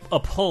 just take a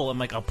pull. I'm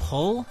like, a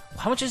pull?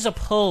 How much is a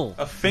pull?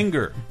 A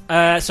finger.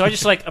 So I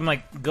just I'm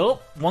like,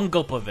 gulp, one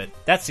gulp of it.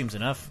 That seems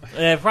enough.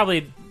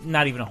 Probably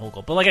not even a whole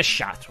gulp, but like a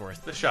shot's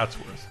worth. The shot's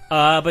worth.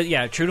 But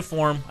yeah, true to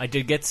form, I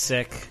did get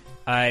sick.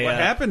 What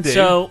happened, Dave?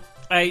 So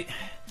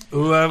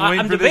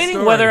I'm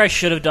debating whether I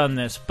should have done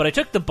this, but I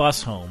took the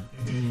bus home,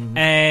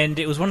 and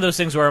it was one of those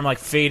things where I'm like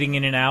fading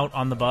in and out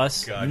on the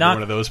bus. God, you're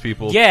one of those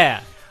people.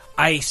 Yeah,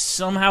 I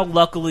somehow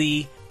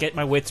luckily get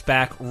my wits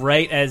back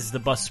right as the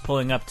bus is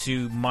pulling up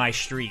to my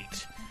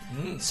street.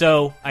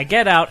 So I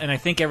get out and I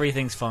think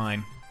everything's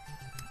fine,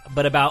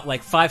 but about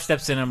like 5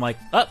 steps in, I'm like,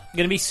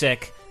 gonna be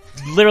sick.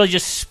 Literally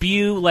just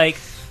spew like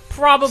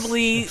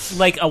probably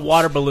like a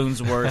water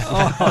balloon's worth,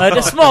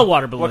 a small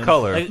water balloon. What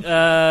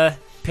color?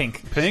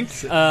 Pink. Pink?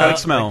 How'd it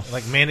smell?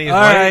 Like mayonnaise.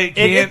 All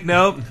right,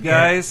 nope,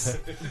 guys.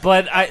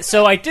 But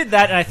I did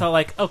that, and I thought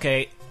like,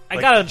 okay, I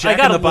got Jack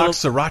a in the little Box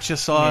sriracha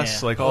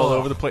sauce, like all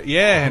over the place.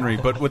 Yeah, Henry,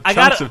 but with I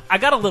chunks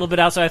got a little bit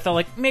out, so I felt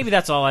like maybe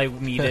that's all I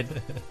needed.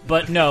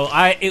 But no,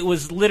 it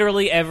was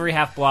literally every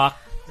half block.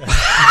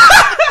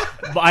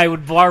 I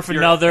would barf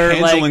another.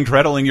 Hansel and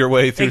Greteling your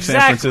way through San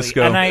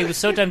Francisco, and I was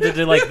so tempted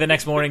to like the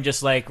next morning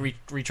just like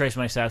retrace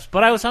my steps,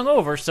 but I was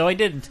hungover, so I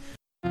didn't.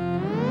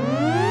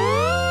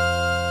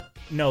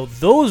 No,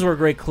 those were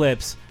great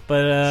clips,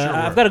 but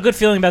I've got a good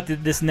feeling about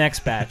this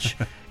next batch.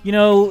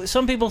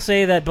 Some people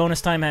say that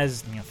Bonus Time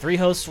has 3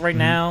 hosts right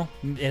now.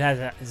 It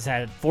has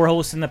had 4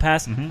 hosts in the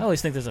past. I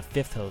always think there's a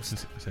 5th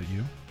host. Is that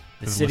you?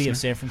 The city of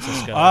San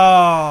Francisco.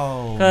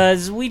 Oh.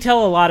 Because we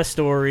tell a lot of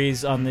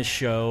stories on this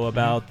show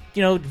about,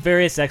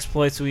 various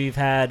exploits we've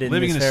had in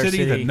living this in a fair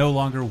city that no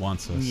longer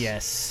wants us.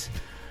 Yes.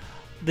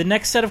 The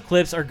next set of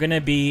clips are going to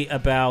be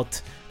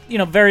about,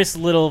 various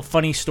little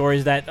funny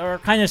stories that are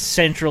kind of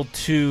central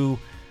to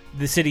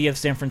the city of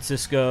San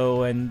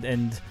Francisco,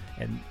 and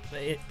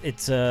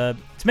it's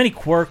many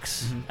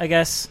quirks, I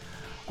guess.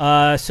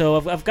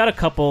 So I've got a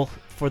couple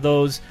for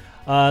those.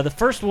 The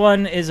first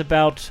one is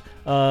about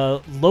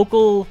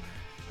local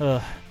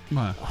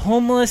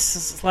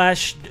homeless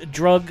 /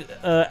 drug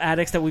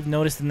addicts that we've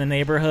noticed in the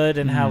neighborhood,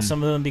 and how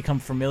some of them become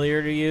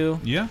familiar to you.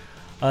 Yeah.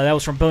 That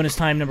was from Bonus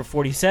Time number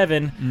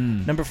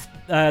 47.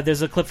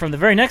 There's a clip from the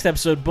very next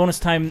episode, Bonus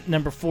Time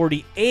number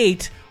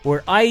 48,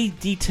 where I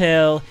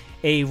detail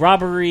a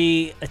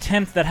robbery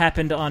attempt that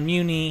happened on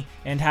Muni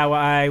and how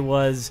I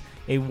was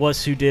a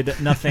wuss who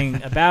did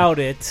nothing about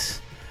it.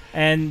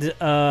 And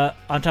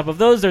on top of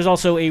those, there's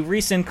also a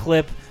recent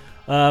clip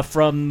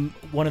from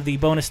one of the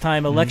Bonus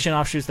Time election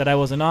offshoots that I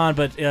wasn't on,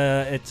 but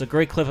it's a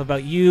great clip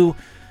about you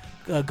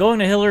going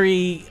to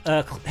Hillary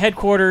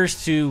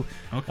headquarters to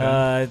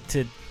a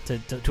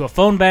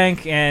phone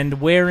bank and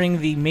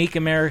wearing the Make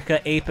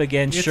America Ape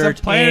Again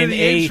shirt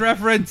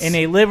in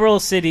a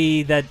liberal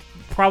city that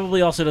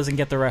probably also doesn't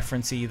get the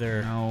reference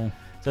either. No.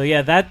 So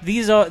yeah,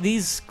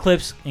 these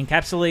clips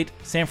encapsulate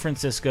San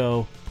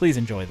Francisco. Please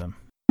enjoy them.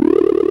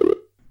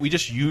 We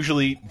just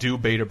usually do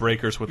beta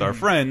breakers with our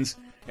friends,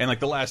 and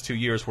like the last 2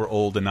 years, we're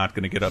old and not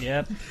going to get up.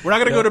 Yep. We're not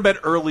going to go to bed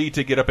early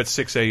to get up at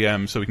 6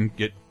 a.m. so we can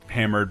get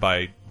hammered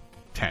by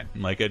 10.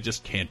 Like, I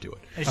just can't do it.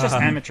 It's just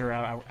amateur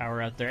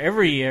hour out there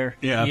every year.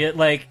 Yeah.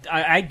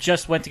 I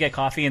just went to get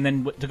coffee and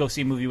then to go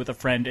see a movie with a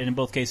friend, and in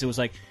both cases it was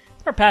like,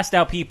 are passed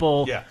out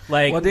people, Dave,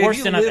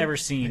 worse than I've ever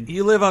seen.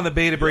 You live on the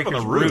Beta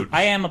Breakers route.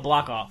 I am a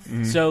block off.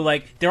 So,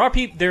 there are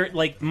people,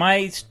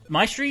 my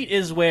street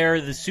is where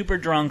the super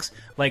drunks,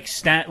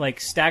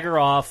 stagger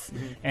off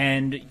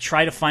and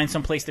try to find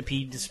some place to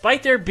pee,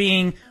 despite there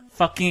being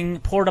fucking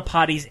porta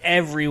potties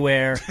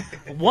everywhere.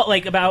 4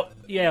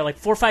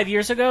 or 5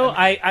 years ago,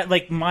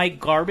 I my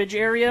garbage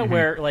area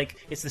where,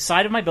 it's the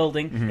side of my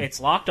building, it's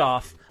locked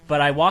off,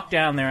 but I walked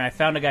down there and I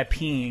found a guy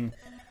peeing.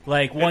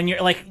 1 year,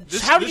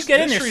 how did you get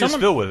in there? Someone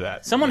filled with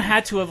that. Someone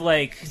had to have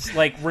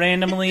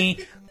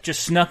randomly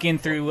just snuck in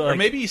through. Or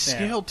maybe he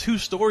scaled 2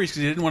 stories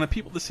because he didn't want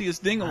people to see his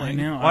dingling. I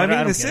know. Well, I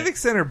mean, the Civic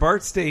Center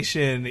BART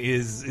station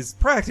is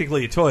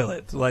practically a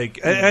toilet.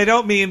 Like, I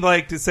don't mean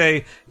like to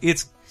say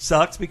it's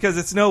sucks because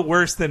it's no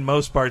worse than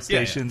most BART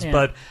stations,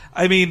 but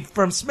I mean,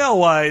 from smell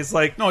wise,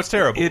 like no, it's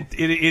terrible. It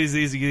is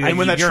easy. And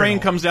when that train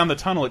comes down the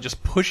tunnel, it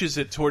just pushes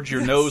it towards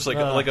your nose like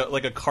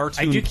a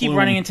cartoon. I do keep plume.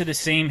 running into the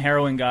same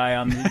heroin guy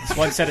on this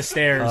one set of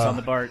stairs on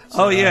the BART.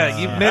 So. Oh yeah,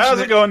 you mentioned how's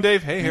it going,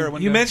 Dave? Hey,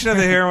 heroin. You guy. mentioned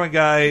the heroin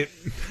guy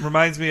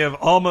reminds me of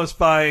almost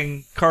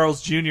buying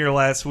Carl's Jr.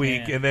 last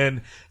week, and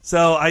then.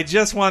 So I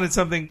just wanted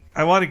something.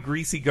 I wanted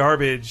greasy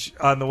garbage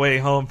on the way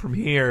home from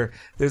here.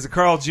 There's a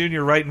Carl Jr.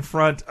 right in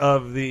front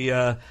of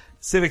the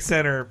Civic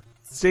Center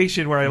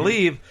station where I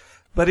leave,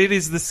 but it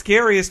is the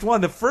scariest one.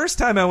 The first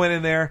time I went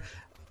in there,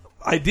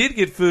 I did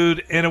get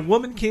food, and a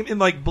woman came in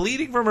like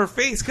bleeding from her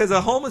face because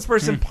a homeless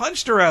person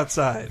punched her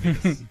outside.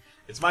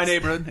 It's my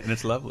neighborhood, and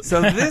it's lovely.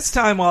 So this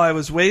time while I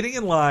was waiting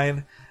in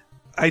line,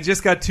 I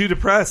just got too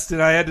depressed,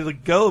 and I had to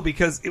go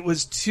because it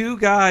was 2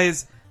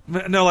 guys.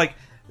 No, like.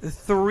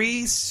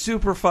 3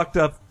 super fucked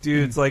up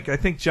dudes, like I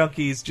think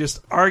junkies, just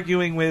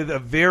arguing with a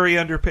very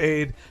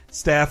underpaid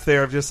staff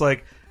there of just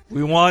like,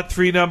 we want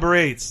 3 number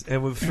 8s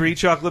and with 3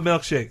 chocolate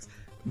milkshakes.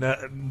 No,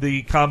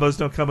 the combos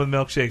don't come with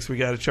milkshakes. We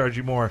got to charge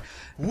you more.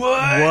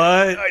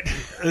 What?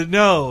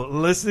 No,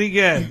 listen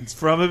again. It's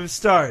from the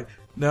start.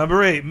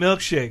 Number 8,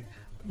 milkshake.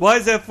 Why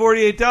is that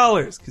 $48?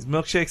 Because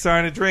milkshakes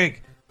aren't a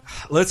drink.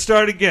 Let's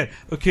start again.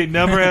 Okay,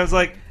 number 8. I was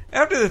like,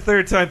 after the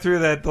 3rd time through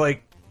that,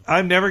 like,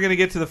 I'm never going to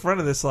get to the front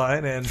of this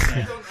line, and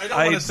you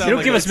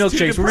don't give us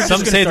milkshakes.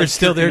 Some say they're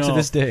still there to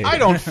this day. I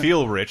don't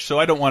feel rich, so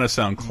I don't want to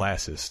sound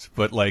classist,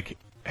 but like,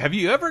 have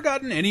you ever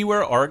gotten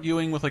anywhere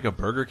arguing with like a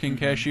Burger King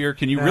cashier?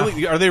 Can you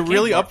really? Are they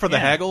really up for the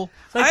haggle?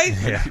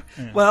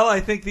 Well, I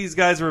think these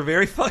guys were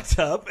very fucked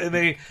up, and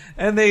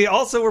they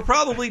also were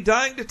probably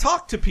dying to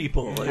talk to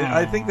people.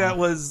 I think that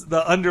was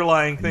the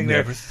underlying thing there.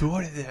 Never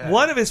thought of that.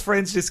 One of his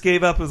friends just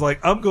gave up and was like,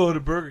 I'm going to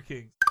Burger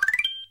King.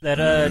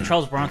 That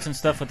Charles Bronson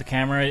stuff with the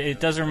camera, it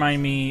does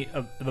remind me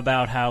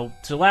about how...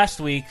 So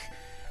last week,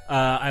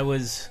 I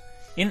was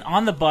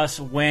on the bus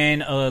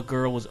when a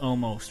girl was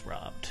almost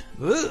robbed.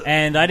 Ugh.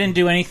 And I didn't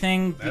do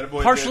anything,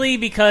 partially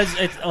because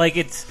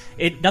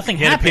nothing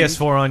happened. Had a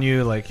PS4 on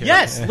you, like...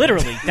 Yes,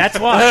 literally. That's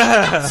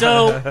why.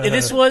 So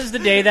this was the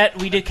day that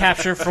we did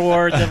capture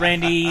for the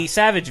Randy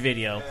Savage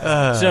video.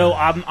 So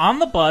I'm on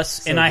the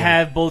bus, and I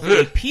have both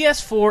a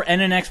PS4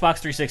 and an Xbox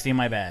 360 in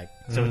my bag.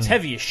 So it's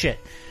heavy as shit.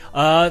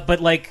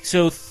 But like,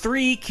 so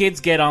 3 kids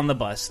get on the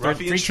bus.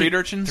 Ruffian street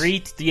urchins? 3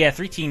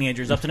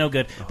 teenagers up to no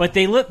good. But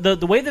they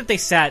the way that they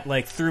sat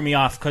like threw me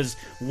off because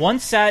 1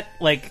 sat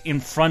like in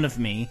front of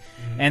me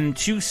and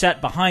 2 sat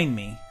behind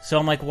me. So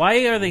I'm like,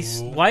 why are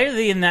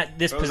they in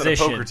this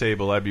position? At a poker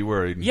table, I'd be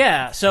worried.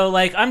 Yeah. So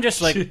like, I'm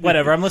just like,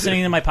 whatever. I'm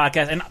listening to my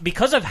podcast, and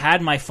because I've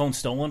had my phone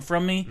stolen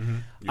from me,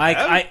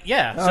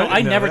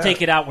 I never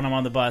take it out when I'm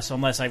on the bus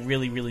unless I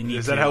really, really need to.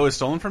 Is that how it was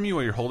stolen from you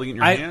while you're holding it in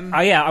your hand?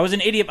 I was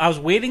an idiot. I was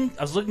waiting.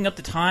 I was looking up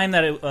the time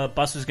that a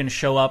bus was going to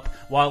show up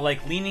while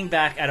like leaning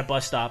back at a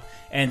bus stop,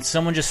 and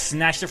someone just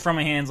snatched it from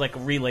my hands like a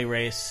relay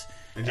race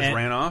and just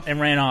ran off.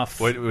 And ran off.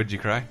 Would you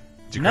cry?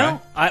 Did you cry?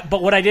 No.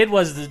 But what I did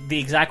was the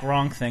exact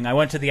wrong thing. I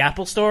went to the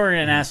Apple store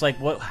and asked like,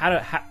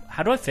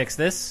 how do I fix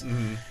this?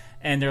 Mm-hmm.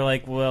 And they're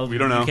like, well, we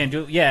don't know. You can't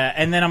do it. Yeah.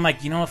 And then I'm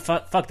like, you know what?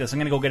 Fuck this. I'm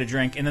going to go get a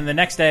drink. And then the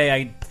next day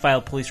I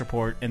filed a police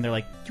report, and they're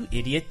like, you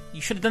idiot.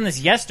 You should have done this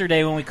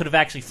yesterday when we could have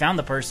actually found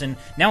the person.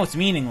 Now it's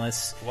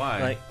meaningless.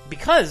 Why? Like,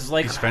 because,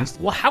 like,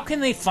 well, how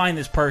can they find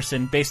this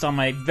person based on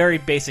my very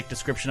basic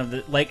description of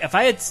the, like, if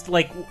I had,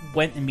 like,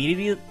 went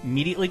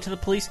immediately to the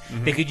police,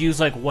 they could use,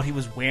 like, what he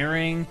was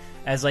wearing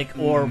as, like,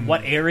 or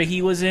what area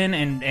he was in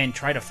and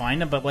try to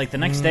find him. But, like, the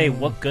next day,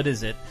 what good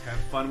is it? Have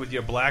fun with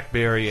your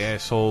BlackBerry,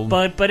 asshole.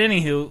 But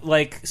anywho,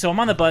 like, so I'm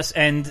on the bus,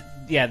 and,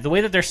 yeah, the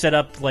way that they're set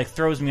up, like,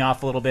 throws me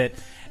off a little bit.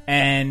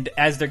 And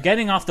as they're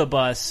getting off the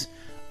bus,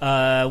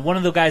 one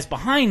of the guys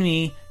behind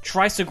me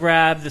tries to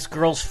grab this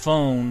girl's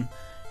phone.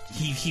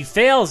 He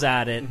fails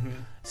at it,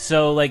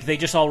 so like they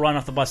just all run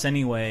off the bus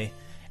anyway,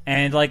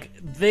 and like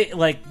they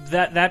like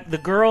that the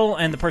girl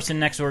and the person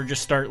next to her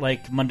just start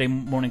like Monday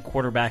morning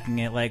quarterbacking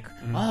it, like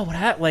oh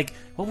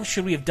what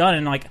should we have done?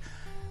 And like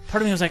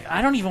part of me was like,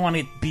 I don't even want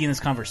to be in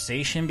this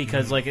conversation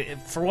because like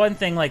for one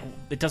thing, like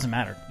it doesn't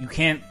matter. You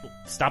can't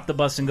stop the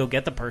bus and go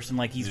get the person.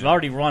 Like he's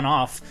already run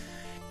off.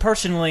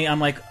 Personally,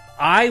 I'm like,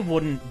 I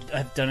wouldn't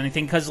have done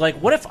anything because, like,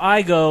 what if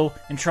I go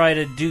and try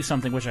to do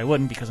something, which I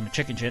wouldn't because I'm a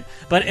chicken shit.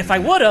 But if I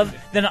would have,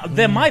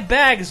 then my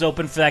bag is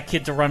open for that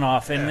kid to run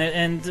off.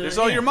 And there's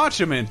all your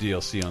Macho Man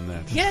DLC on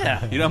that.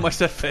 Yeah, you know how much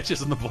that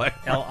fetches on the black?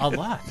 A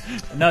lot.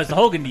 No, it's the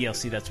Hogan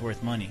DLC that's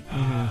worth money.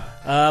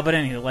 But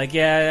anyway, like,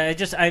 yeah,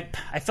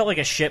 I felt like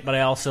a shit, but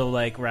I also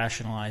like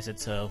rationalized it,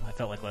 so I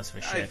felt like less of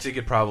a shit. I think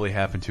it probably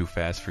happened too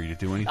fast for you to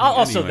do anything.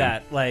 Also, anyway.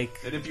 that like,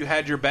 and if you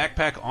had your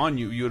backpack on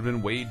you, you would have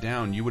been weighed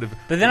down. You would have.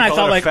 But then I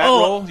thought like,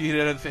 roll? You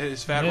had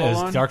his fat roll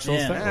on? Dark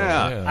Souls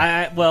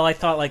fat roll. I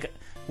thought like,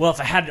 well, if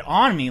I had it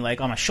on me,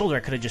 like on my shoulder, I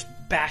could have just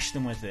bashed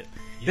him with it.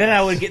 Then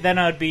I would get. Then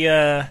I would be.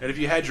 And if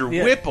you had your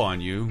whip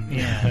on you,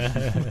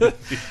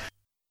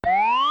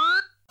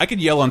 I could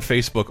yell on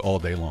Facebook all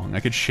day long. I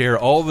could share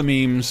all the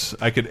memes.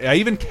 I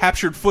even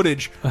captured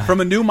footage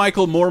from a new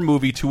Michael Moore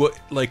movie to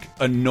like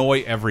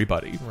annoy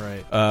everybody.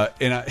 Right.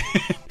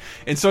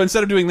 And so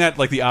instead of doing that,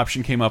 like the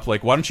option came up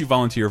like, why don't you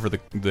volunteer for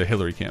the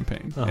Hillary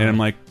campaign? And I'm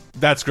like,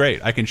 that's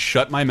great. I can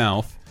shut my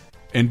mouth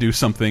and do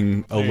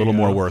something a little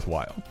more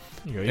worthwhile.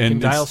 You can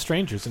dial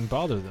strangers and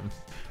bother them.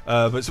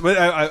 But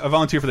I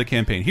volunteer for the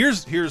campaign.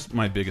 Here's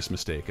my biggest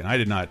mistake, and I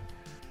did not.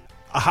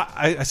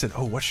 I said,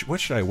 oh, what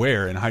should I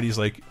wear? And Heidi's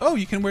like, oh,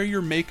 you can wear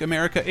your Make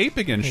America Ape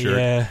Again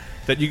shirt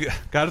that you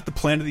got at the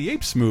Planet of the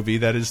Apes movie.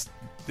 That is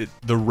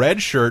the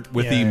red shirt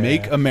with the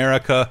Make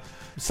America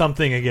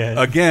Something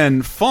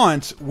Again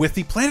font with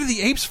the Planet of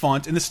the Apes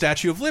font in the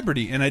Statue of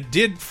Liberty. And I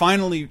did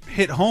finally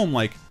hit home,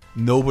 like,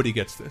 nobody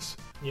gets this.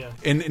 Yeah.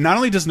 And not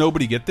only does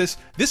nobody get this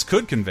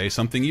could convey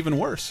something even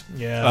worse.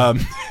 Yeah.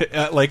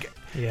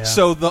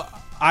 So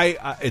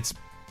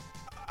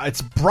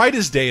it's bright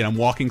as day, and I'm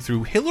walking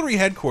through Hillary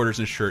headquarters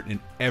in a shirt, and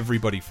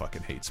everybody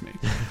fucking hates me.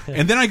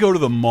 And then I go to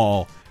the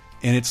mall,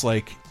 and it's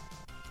like,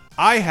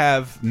 I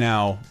have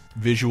now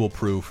visual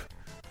proof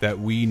that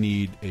we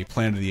need a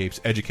Planet of the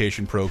Apes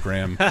education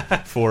program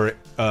for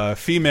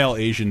female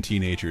Asian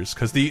teenagers,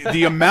 because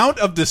the amount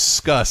of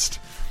disgust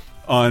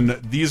on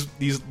these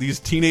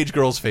teenage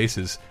girls'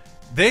 faces,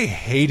 they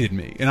hated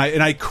me, and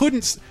I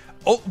couldn't.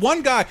 Oh,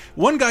 one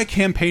guy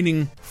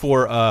campaigning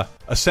for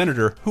a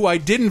senator who I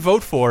didn't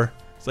vote for.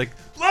 It's like,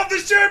 love the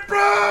shirt,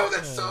 bro.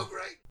 That's so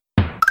great.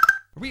 Are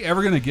we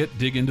ever gonna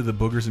dig into the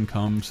Boogers and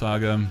Cum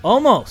saga?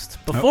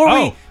 Almost.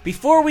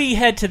 Before we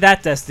head to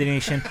that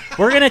destination,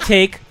 we're gonna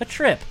take a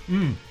trip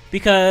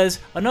because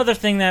another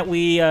thing that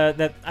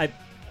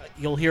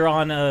you'll hear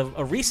on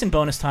a recent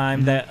bonus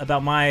time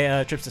about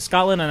my trips to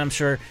Scotland, and I'm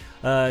sure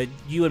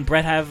you and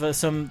Brett have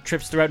some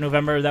trips throughout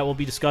November that will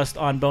be discussed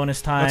on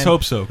bonus time. Let's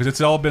hope so, because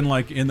it's all been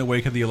like in the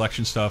wake of the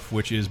election stuff,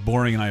 which is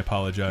boring, and I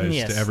apologize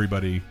to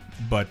everybody.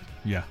 But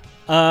yeah.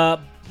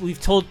 We've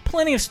told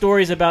plenty of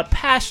stories about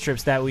past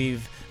trips that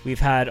we've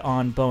had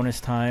on bonus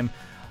time,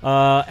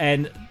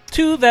 and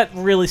two that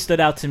really stood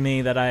out to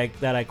me that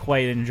I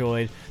quite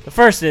enjoyed. The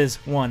first is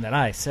one that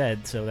I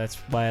said, so that's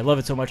why I love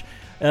it so much.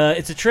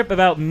 It's a trip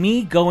about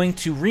me going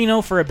to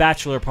Reno for a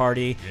bachelor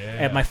party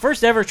at my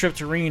first ever trip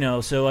to Reno.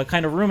 So I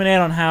kind of ruminate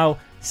on how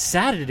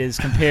sad it is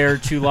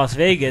compared to Las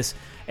Vegas,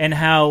 and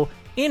how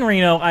in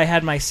Reno, I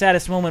had my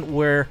saddest moment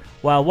where,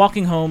 while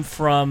walking home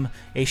from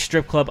a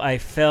strip club, I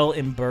fell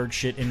in bird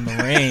shit in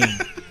Moraine.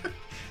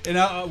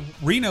 And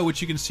Reno,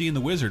 which you can see in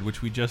The Wizard,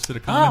 which we just did a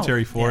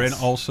commentary for, and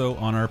also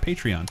on our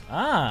Patreon.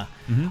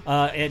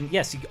 And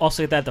yes, you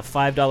also get that at the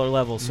 $5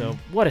 level, so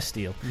what a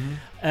steal.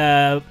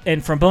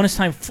 And from bonus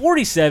time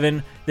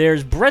 47,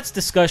 there's Brett's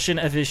discussion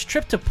of his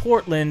trip to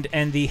Portland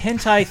and the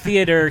hentai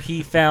theater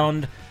he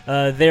found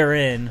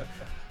therein.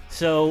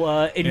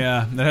 So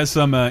that has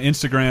some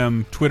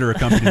Instagram, Twitter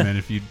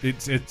accompaniment.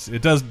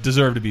 It does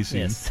deserve to be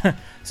seen. Yes.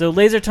 So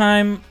Laser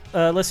Time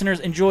listeners,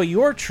 enjoy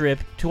your trip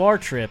to our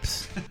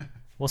trips.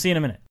 We'll see you in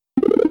a minute.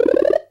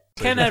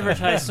 Can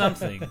advertise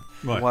something.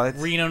 What?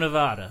 Reno,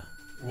 Nevada.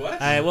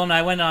 What? I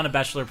went on a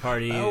bachelor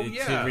party to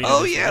Reno.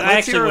 Oh yeah,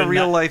 let's hear a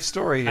real life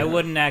story. I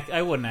wouldn't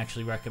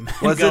actually recommend.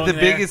 Was it the there.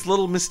 biggest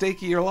little mistake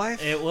of your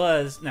life? It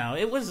was. No,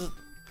 it was.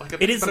 I've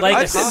been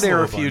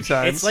there a few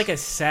times. It's like a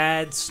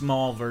sad,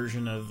 small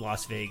version of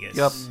Las Vegas.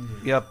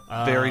 Yep.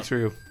 Very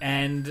true.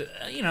 And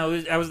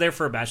I was there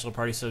for a bachelor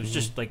party, so it was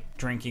just like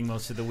drinking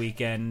most of the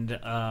weekend.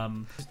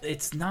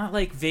 It's not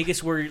like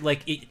Vegas, where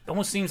like it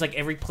almost seems like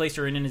every place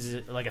you're in is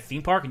like a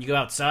theme park, and you go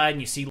outside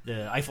and you see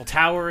the Eiffel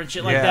Tower and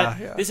shit like that.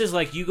 Yeah. This is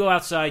like you go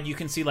outside, you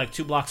can see like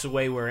 2 blocks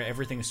away where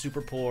everything is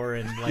super poor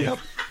and like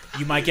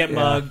you might get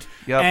mugged.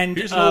 Yep. And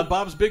here's little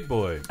Bob's Big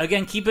Boy.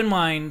 Again, keep in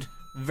mind,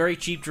 very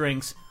cheap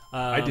drinks.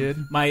 I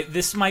did.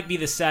 This might be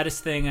the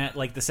saddest thing,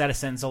 like the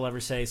saddest sentence I'll ever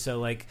say. So,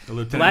 like,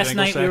 the last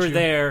night we were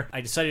there, I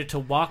decided to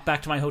walk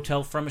back to my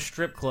hotel from a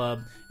strip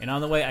club, and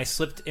on the way I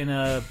slipped in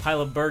a pile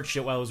of bird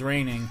shit while it was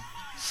raining.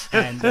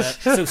 And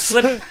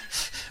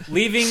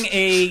leaving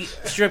a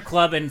strip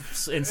club and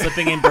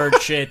slipping in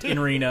bird shit in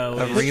Reno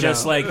is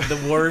just like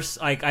the worst.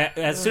 Like,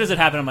 as soon as it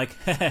happened, I'm like,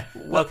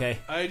 okay.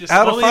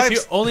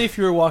 Only if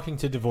you were walking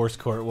to divorce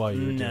court while you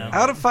were doing it.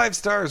 Out of 5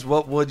 stars,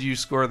 what would you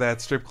score that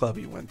strip club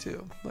you went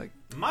to? Like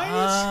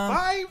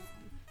 -5.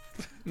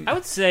 I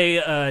would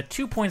say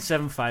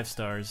 2.75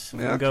 stars.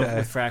 We'll go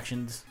with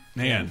fractions.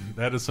 Man,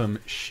 that is some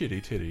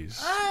shitty titties.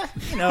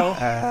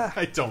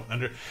 I don't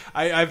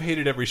I've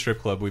hated every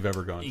strip club we've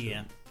ever gone to.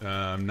 Yeah.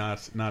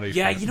 Not a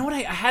Yeah, fan. you know what?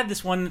 I had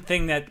this one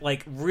thing that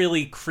like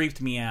really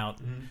creeped me out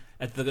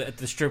at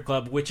the strip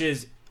club, which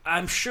is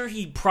I'm sure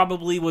he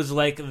probably was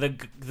like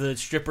the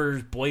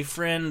stripper's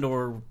boyfriend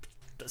or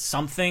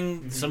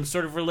something, some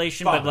sort of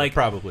relation, father, but like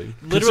probably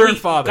literally,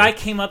 father. Guy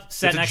came up,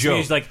 sat it's next to me,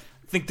 he's like,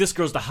 I think this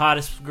girl's the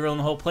hottest girl in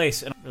the whole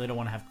place, and I really don't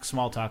want to have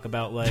small talk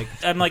about like.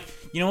 I'm like,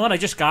 you know what? I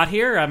just got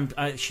here.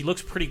 She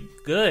looks pretty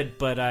good,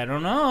 but I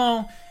don't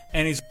know.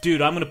 And he's,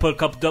 dude, I'm gonna put a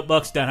couple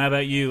bucks down. How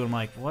about you? And I'm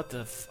like, what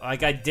the?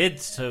 Like I did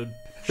so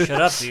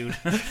shut up, dude.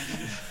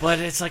 But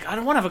it's like I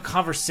don't want to have a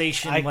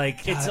conversation.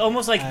 It's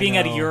almost like being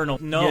at a urinal.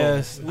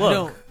 No,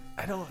 look.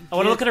 I want to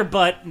look at her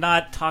butt,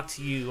 not talk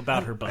to you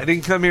about her butt. I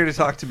didn't come here to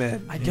talk to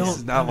men. I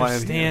don't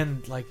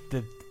understand.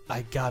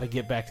 I gotta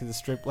get back to the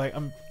strip.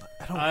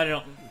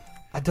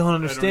 I don't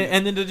understand.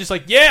 And then they're just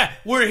like, yeah,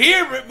 we're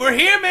here,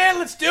 man.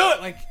 Let's do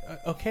it.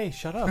 Okay,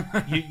 shut up.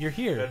 You're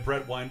here. That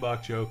Brett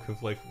Weinbach joke of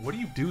what do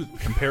you do?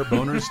 Compare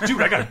boners, dude.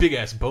 I got a big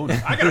ass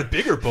boner. I got a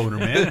bigger boner,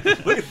 man.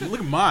 Look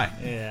at mine.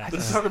 Yeah.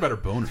 Let's talk about our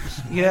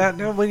boners. Yeah,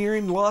 no. When you're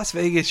in Las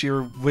Vegas,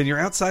 when you're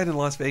outside in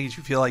Las Vegas,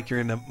 you feel like you're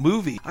in a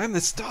movie. I'm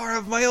the star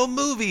of my own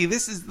movie.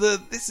 This is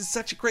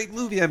such a great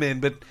movie I'm in.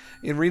 But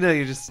in Reno,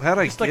 you're just how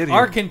do I get here?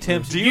 Our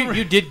contempt.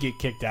 You did get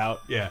kicked out.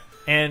 Yeah.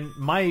 And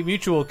my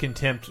mutual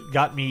contempt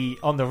got me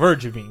on the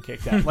verge of being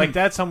kicked out.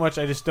 That's how much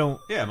I just don't...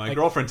 Yeah, my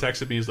girlfriend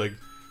texted me,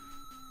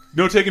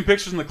 no taking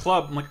pictures in the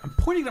club. I'm I'm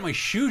pointing at my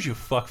shoes, you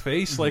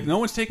fuckface. No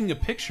one's taking a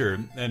picture.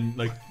 And,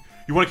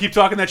 you want to keep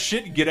talking that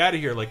shit? Get out of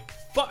here.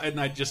 Fuck. And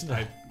I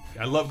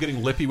love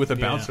getting lippy with a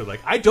bouncer.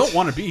 I don't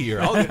want to be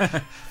here.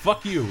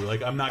 Fuck you.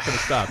 I'm not going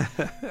to stop.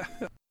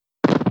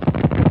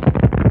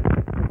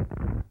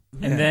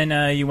 And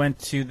then you went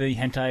to the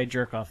hentai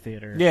jerk-off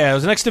theater. Yeah, it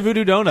was next to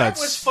Voodoo Donuts.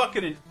 That was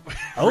fucking...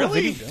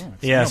 Really?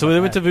 Yeah, so we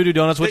went to Voodoo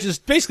Donuts, which is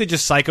basically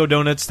just Psycho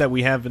Donuts that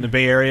we have in the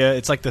Bay Area.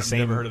 It's like the same.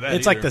 Never heard of that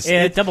It's either. like the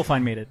Yeah, Double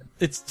Fine made it.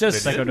 It's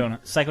just Psycho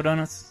Donuts. Psycho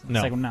Donuts?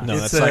 No, Psycho no,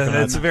 Nuts. that's Psycho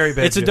Donuts. It's a very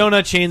bad It's a joke.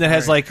 donut chain that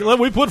has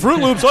we put Fruit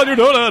Loops on your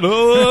donut.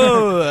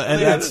 Oh,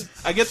 and that's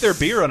I get their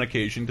beer on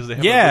occasion because they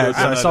have yeah.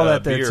 a I saw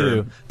that there beer.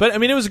 too. But I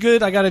mean, it was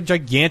good. I got a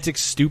gigantic,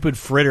 stupid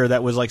fritter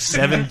that was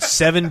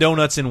seven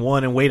donuts in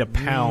one and weighed a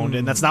pound,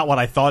 and that's not what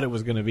I thought it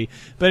was going to be.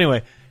 But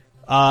anyway.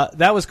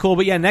 That was cool,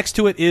 but yeah, next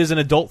to it is an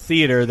adult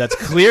theater that's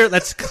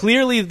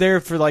clearly there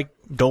for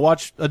go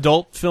watch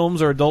adult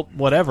films or adult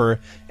whatever,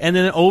 and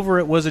then over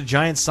it was a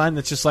giant sign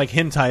that's just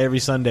hentai every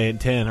Sunday at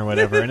 10 or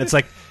whatever, and it's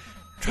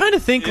trying to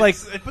think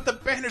but the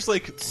banner's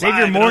save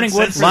your morning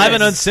with live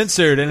and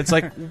uncensored, and it's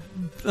and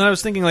I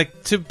was thinking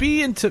to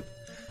be into.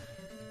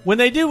 When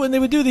they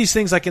would do these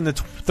things in the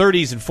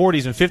 30s and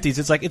 40s and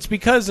 50s, it's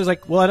because there's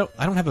well,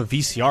 I don't have a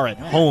VCR at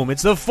home.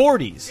 It's the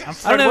 40s. I'm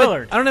Fred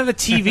Willard. I don't have a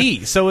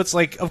TV, so it's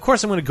of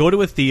course I'm going to go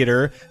to a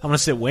theater. I'm going to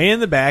sit way in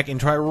the back and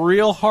try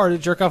real hard to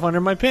jerk off under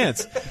my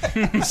pants,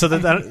 so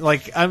that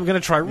I'm going to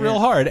try real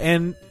hard.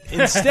 And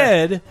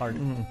instead,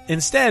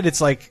 it's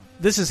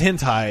this is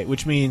hentai,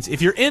 which means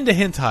if you're into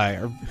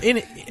hentai or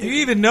do you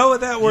even know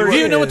what that word is? Do you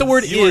even know what the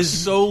word you is? Are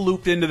so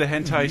looped into the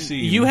hentai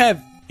scene. You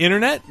have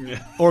internet,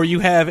 or you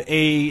have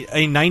a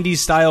 90s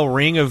style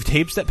ring of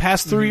tapes that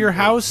pass through your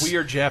house.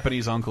 Weird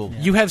Japanese uncle.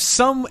 You have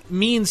some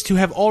means to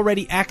have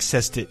already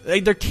accessed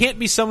it. There can't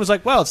be someone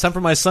who's well, it's time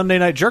for my Sunday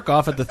night jerk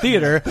off at the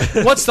theater.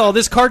 What's all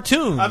this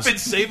cartoons? I've been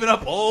saving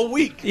up all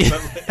week. You've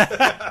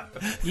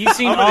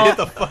seen I'm gonna hit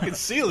the fucking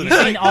ceiling.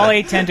 You've seen all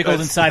 8 tentacles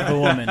inside of a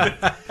woman.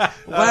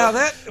 Wow,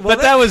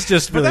 that was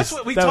just. But that's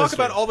what we talk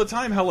about all the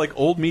time. How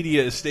old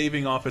media is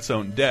staving off its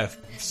own death.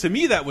 To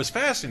me, that was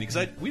fascinating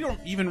because we don't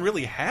even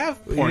really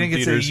have porn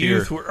theaters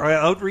here.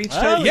 Outreach?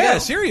 Yeah,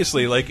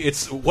 seriously.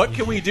 It's what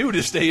can we do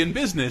to stay in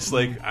business?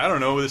 I don't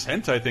know. This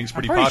hentai thing's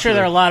pretty popular. I'm pretty sure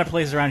there are a lot of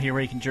places around here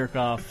where you can jerk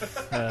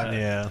off.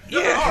 There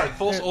are.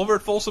 Over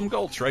at Folsom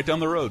Gulch, right down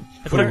the road.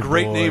 What a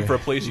great name for a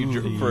place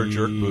for a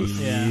jerk booth.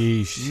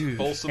 Yeah.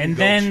 Folsom and Gulch.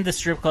 then the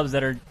strip clubs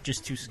that are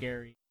just too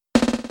scary.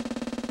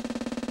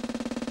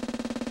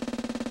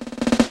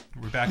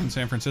 We're back in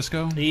San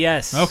Francisco?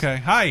 Yes. Okay.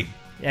 Hi.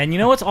 And you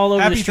know what's all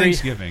over Happy the streets?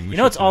 Thanksgiving. You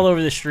know what's all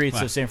over the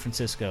streets of San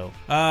Francisco?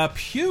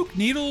 Puke,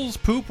 needles,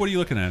 poop. What are you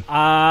looking at?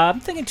 I'm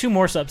thinking 2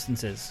 more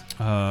substances.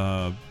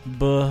 So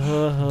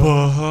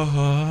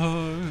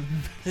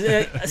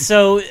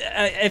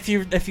if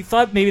you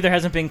thought maybe there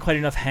hasn't been quite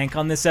enough Hank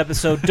on this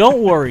episode,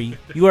 don't worry.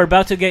 You are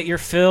about to get your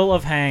fill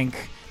of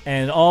Hank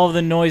and all of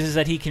the noises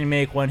that he can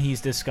make when he's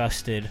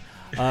disgusted.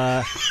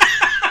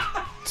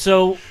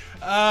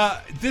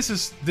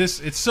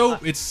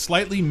 It's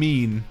slightly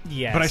mean,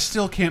 yes, but I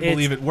still can't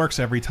believe it works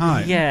every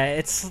time. Yeah,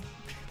 it's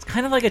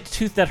kind of like a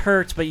tooth that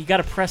hurts, but you got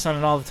to press on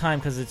it all the time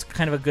because it's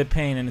kind of a good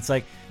pain. And it's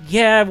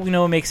we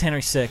know it makes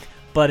Henry sick,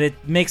 but it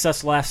makes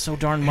us laugh so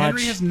darn much.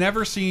 Henry has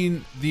never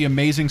seen the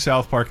amazing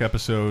South Park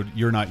episode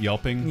 "You're Not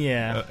Yelping,"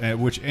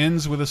 which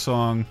ends with a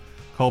song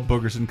called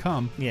 "Boogers and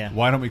Cum." Yeah,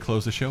 why don't we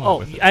close the show up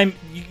with it?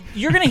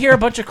 You're going to hear a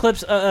bunch of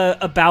clips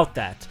about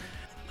that.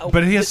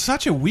 But he has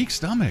such a weak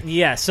stomach.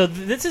 Yeah, so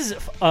this is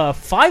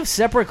 5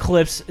 separate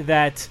clips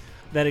that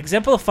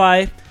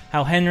exemplify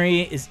how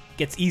Henry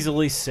gets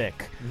easily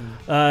sick.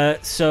 And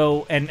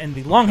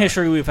the long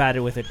history we've had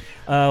with it.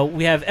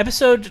 We have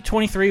episode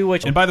 23,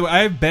 which... And by the way,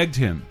 I begged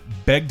him,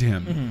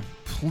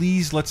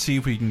 please let's see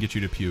if we can get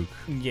you to puke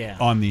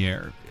on the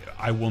air.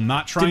 I will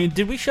not try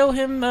Did we show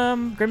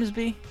him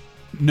Grimsby?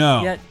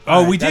 No. Yet?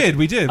 We did.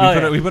 We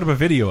put up a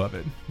video of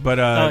it, but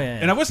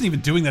and I wasn't even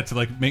doing that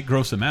to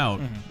gross him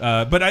out.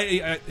 But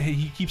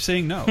he keeps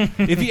saying no.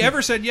 If he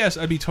ever said yes,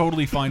 I'd be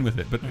totally fine with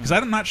it. But because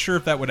I'm not sure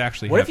if that would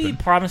actually happen. What if he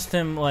promised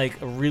him a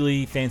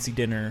really fancy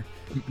dinner,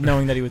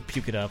 knowing that he would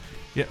puke it up?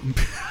 Yeah.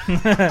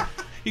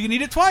 You can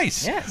eat it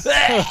twice. Yes.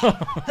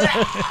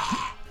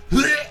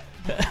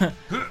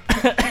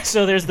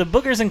 So there's the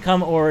Boogers and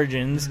Cum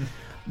origins.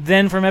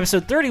 Then from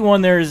episode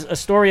 31, there's a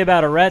story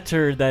about a rat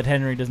turd that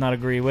Henry does not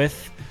agree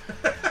with.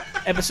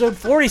 Episode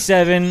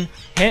 47,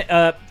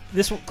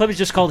 this clip is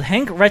just called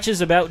Hank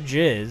Retches About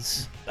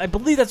Jizz. I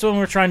believe that's when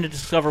we're trying to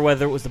discover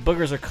whether it was the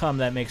boogers or cum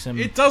that makes him.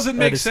 It doesn't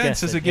make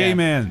sense as a gay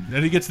man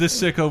that he gets this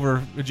sick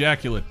over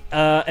ejaculate.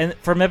 And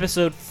from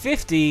episode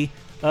 50,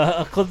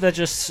 a clip that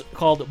just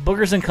called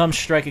Boogers and Cum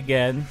Strike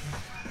Again.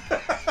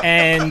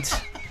 And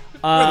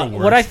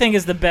what I think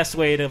is the best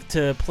way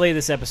to play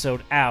this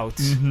episode out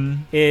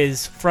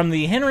is from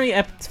the Henry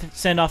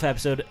send-off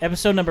episode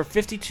number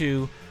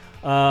 52.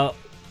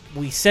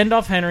 We send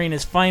off Henry in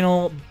his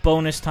final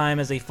bonus time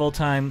as a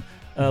full-time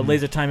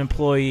Laser Time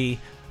employee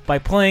by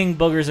playing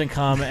Boogers and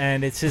Cum,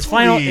 and it's his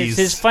final. It's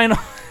his final.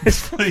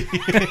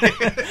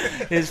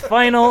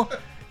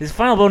 His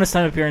final bonus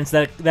time appearance.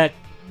 That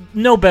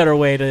no better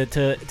way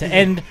to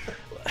end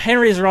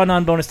Henry's run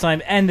on bonus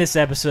time and this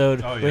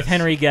episode with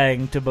Henry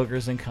gagging to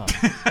Boogers and Cum.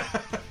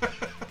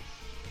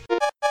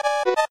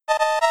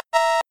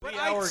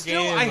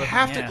 I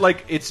have to,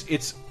 like,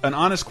 it's an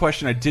honest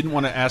question I didn't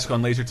want to ask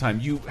on Laser Time.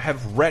 You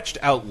have retched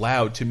out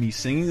loud to me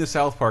singing the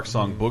South Park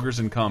song Boogers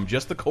and Cum,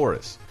 just the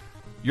chorus.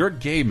 You're a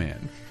gay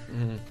man.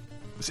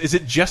 Is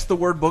it just the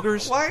word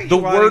boogers? Why are you the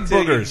word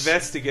boogers. To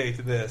investigate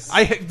this?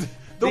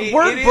 The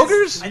word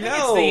boogers?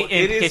 No,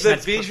 it is the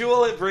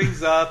visual it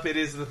brings up. It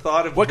is the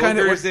thought of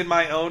boogers in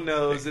my own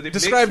nose.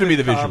 Describe to me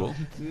the visual.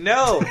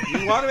 No,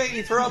 you want to make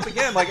me throw up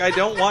again? Like, I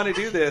don't want to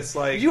do this.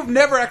 Like, you've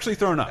never actually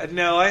thrown up.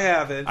 No, I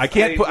haven't.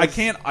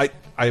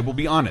 I will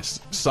be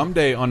honest.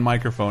 Someday on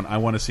microphone, I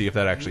want to see if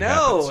that actually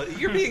happens. No,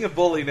 you're being a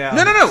bully now.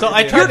 No. So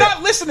you're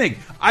not listening.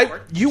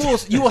 You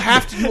will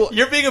have to.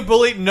 You're being a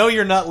bully. No,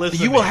 you're not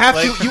listening. You will have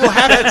to. You will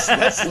have to.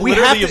 That's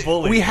literally a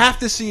bully. We have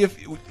to see if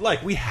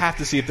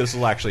this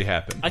will actually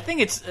happen. I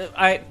think it's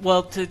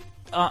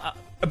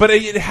but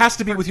it has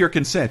to be with your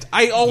consent.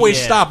 I always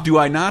stop, do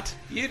I not?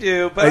 You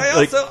do, but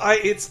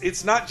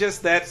it's not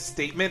just that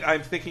statement.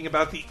 I'm thinking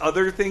about the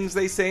other things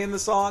they say in the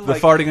song, the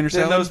like farting in your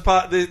salad,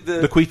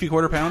 the queefy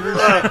quarter pounders,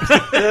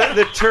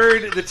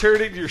 the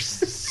turd in your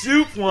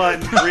soup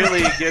one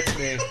really gets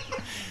me.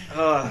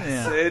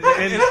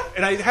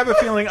 And I have a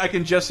feeling I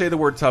can just say the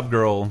word tub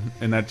girl,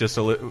 and that just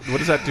what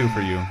does that do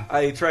for you?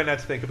 I try not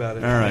to think about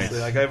it. All honestly.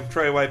 right, like I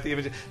try to wipe the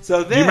image.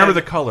 So then, do you remember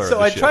the color? So of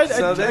the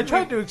I shit?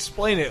 tried to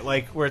explain it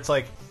like where it's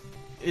like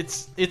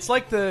it's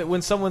like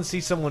when someone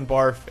sees someone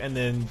barf and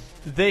then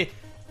they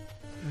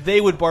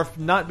would barf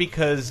not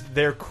because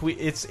they're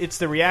it's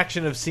the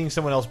reaction of seeing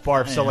someone else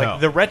barf. So like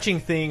the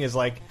retching thing is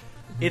like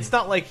it's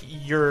not like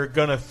you're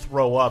gonna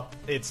throw up.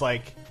 It's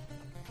like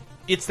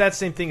it's that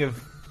same thing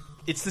of.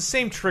 It's the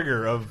same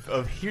trigger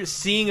of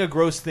seeing a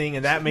gross thing,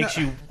 and that makes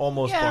you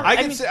almost barf.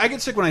 I get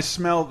sick when I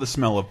smell the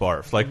smell of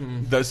barf, like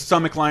the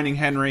stomach lining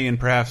Henry and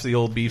perhaps the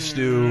old beef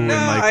stew. No,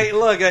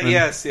 and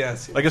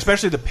yes. Like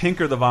especially the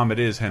pinker the vomit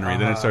is, Henry,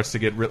 then it starts to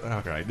get real.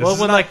 Okay,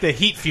 like the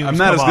heat fumes. I'm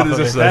not as good as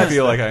this as I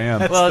feel like I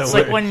am. Well, it's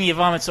like when you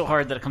vomit so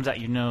hard that it comes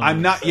out your nose.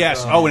 I'm not.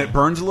 Yes. Oh, and it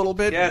burns a little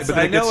bit. Yes,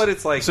 I know what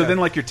it's like. So then,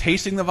 like you're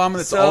tasting the vomit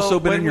that's also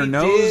been in your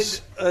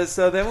nose.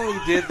 So then when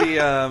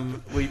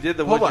we did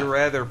the Would You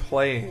Rather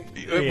playing,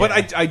 but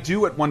I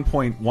do at one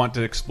point want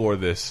to explore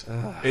this.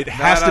 It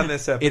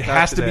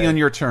has to be on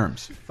your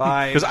terms.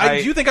 Fine, because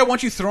I do think I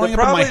want you throwing up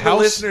in my house. The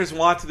listeners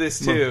want this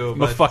too.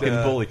 I'm a fucking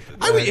bully.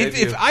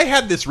 If I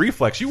had this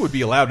reflex, you would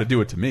be allowed to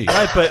do it to me.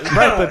 Right,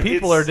 but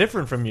people are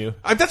different from you.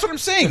 That's what I'm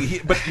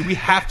saying. But we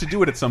have to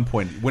do it at some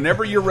point.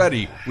 Whenever you're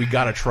ready, we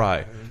gotta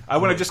try. I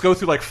want to just go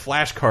through like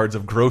flashcards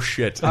of gross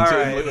shit. All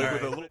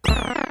right.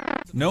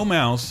 No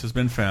mouse has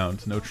been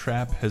found. No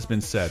trap has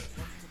been set.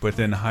 But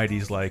then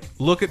Heidi's like,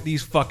 look at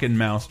these fucking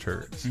mouse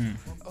turds.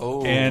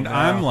 Oh, and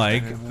I'm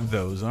like,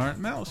 those aren't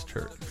mouse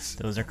turds.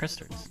 Those are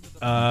Crysters.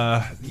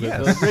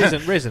 Yes.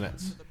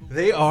 Raisinets.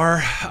 They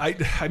are. I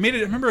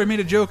remember I made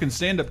a joke in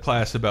stand-up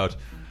class about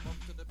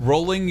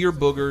rolling your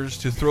boogers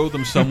to throw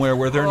them somewhere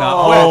where they're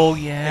not wet. Oh,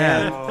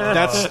 yeah.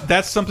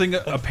 That's something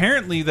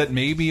apparently that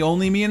maybe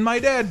only me and my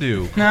dad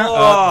do.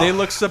 They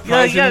look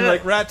surprisingly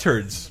like rat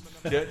turds.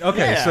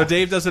 Okay, so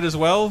Dave does it as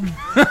well?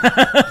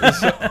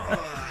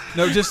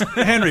 No, just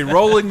Henry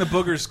rolling the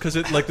boogers because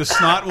it like the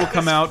snot will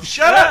come out.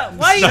 Shut up!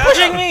 Why are you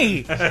pushing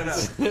me?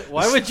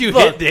 Why would you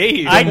hit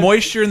Dave? The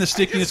moisture and the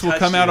stickiness will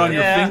come out on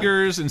your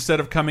fingers instead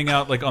of coming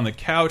out like on the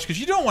couch because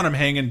you don't want them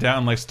hanging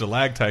down like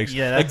stalactites,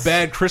 like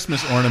bad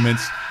Christmas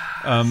ornaments.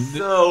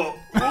 No,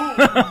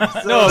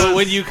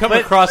 when you come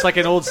across like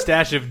an old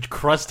stash of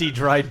crusty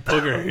dried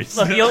boogers,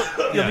 look,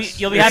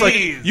 you'll be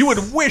happy. Like, you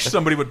would wish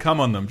somebody would come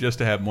on them just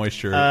to have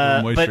moisture.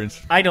 But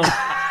I don't.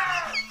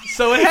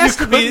 So it has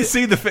you to be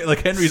see the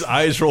like Henry's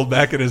eyes rolled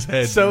back in his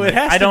head. So it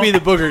has to be the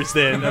boogers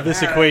then of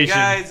this equation.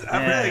 Guys,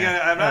 I'm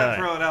not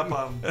throwing up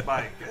on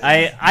Mike.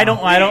 I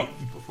don't.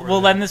 Well,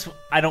 then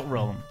I don't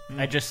roll them.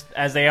 I just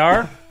as they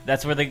are.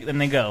 That's where they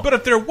go. But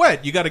if they're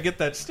wet, you got to get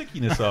that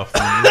stickiness off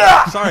them.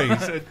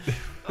 Sorry.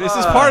 This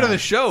is part of the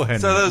show, Henry.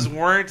 So those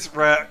weren't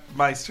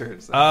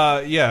Meisters.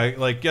 Yeah,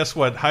 like, guess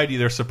what, Heidi?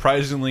 They're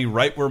surprisingly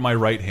right where my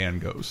right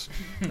hand goes.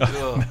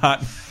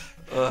 Not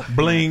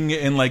bling.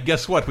 And, like,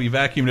 guess what? We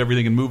vacuumed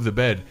everything and moved the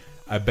bed.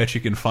 I bet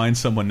you can find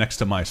someone next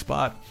to my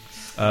spot.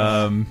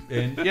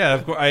 And yeah,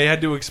 of course, I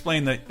had to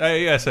explain that.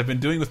 Yes, I've been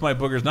doing with my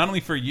boogers not only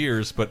for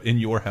years, but in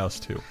your house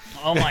too.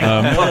 Oh my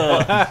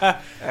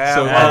god!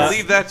 So I'll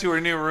leave that to her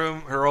new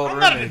room, her old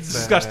roommates.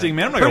 Disgusting,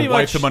 man. I'm not going to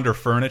wipe them under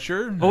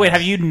furniture. But wait,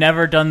 have you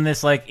never done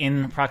this like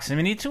in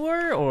proximity to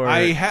her, or?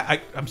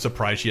 I'm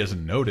surprised she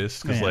hasn't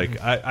noticed because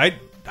like I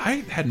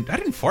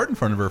didn't fart in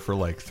front of her for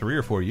like 3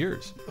 or 4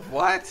 years.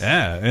 What?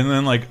 Yeah, and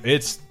then like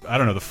I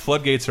don't know. The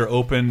floodgates are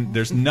open.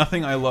 There's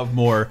nothing I love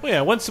more. Well,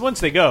 yeah, once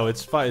they go,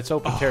 it's fine. It's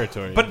open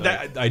territory. But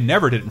I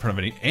never did it in front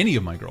of any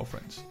of my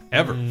girlfriends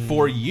ever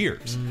for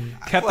years.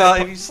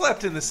 If you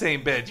slept in the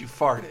same bed, you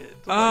farted.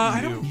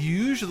 I don't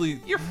usually.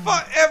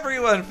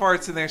 Everyone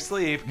farts in their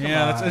sleep. Come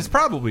on. It's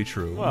probably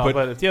true. Well,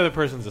 but if the other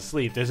person's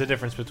asleep, there's a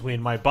difference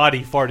between my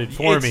body farted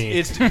for me.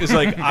 It's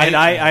like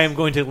I am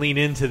going to lean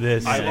into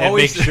this and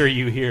make sure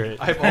you hear it.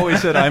 I've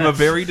always said I'm a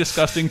very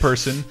disgusting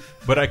person,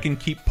 but I can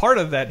keep part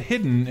of that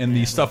hidden, and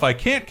the stuff I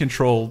can't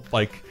control,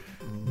 like.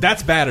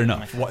 That's bad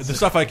enough. The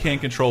stuff I can't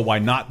control, why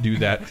not do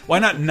that? Why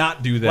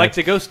not do that? Like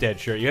the Ghost Dad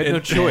shirt. You had no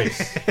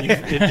choice.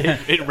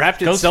 It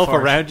wrapped itself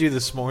around you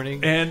this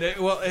morning.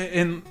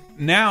 And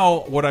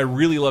now what I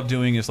really love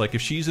doing is, like,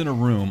 if she's in a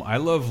room, I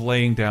love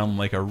laying down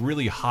like a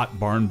really hot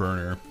barn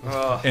burner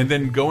and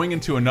then going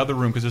into another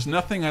room, because there's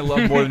nothing I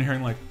love more than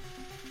hearing like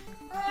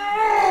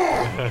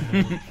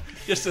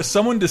just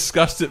someone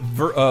disgusted,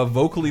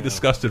 vocally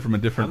disgusted from a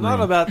different room.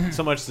 Not about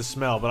so much the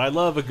smell, but I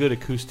love a good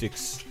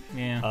acoustics.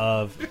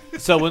 Yeah.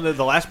 So when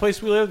the last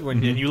place we lived,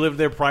 and you lived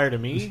there prior to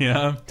me,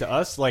 to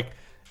us, like,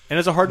 and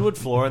it's a hardwood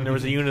floor, and there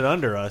was a unit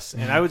under us,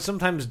 and I would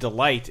sometimes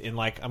delight in,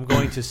 like, I'm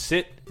going to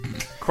sit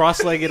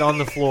cross-legged on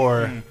the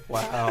floor,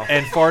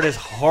 and fart as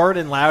hard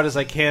and loud as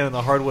I can on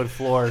the hardwood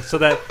floor, so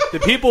that the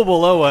people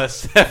below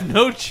us have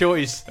no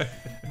choice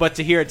but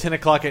to hear at 10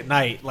 o'clock at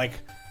night, like,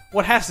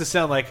 what has to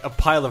sound like a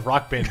pile of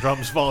Rock Band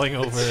drums falling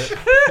over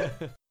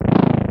it.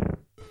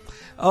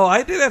 Oh,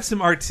 I did have some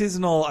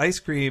artisanal ice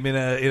cream in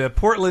a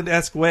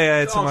Portland-esque way. I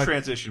had some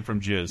transition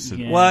from jizz.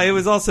 Yeah. Well, it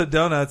was also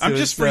donuts. I'm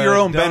just for your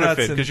own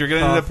benefit, because you're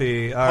going to end up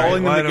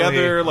pulling them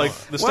together like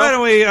the stuff. Why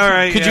don't we? All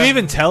right. Could you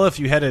even tell if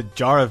you had a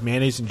jar of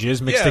mayonnaise and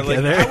jizz mixed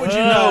together? Like, how would you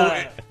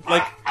know?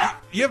 Like,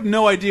 you have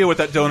no idea what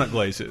that donut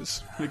glaze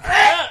is.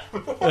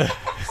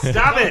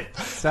 Stop it!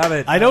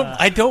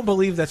 I don't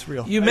believe that's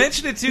real. You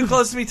mentioned it too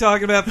close to me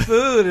talking about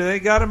food, and it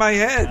got in my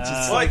head.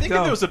 I think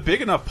if there was a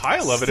big enough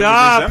pile of it, it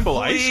would resemble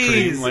ice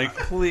cream. Like,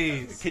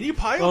 please, can you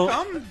pile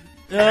come?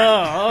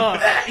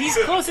 He's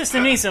closest to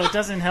me, so it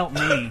doesn't help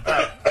me.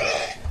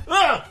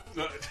 That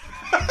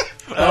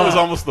was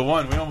almost the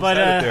one. We almost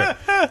had it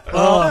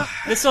there.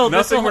 This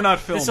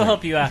will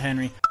help you out,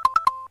 Henry.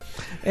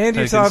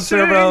 Andrew Tom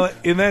Servo,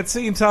 in that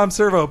scene, Tom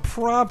Servo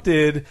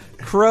prompted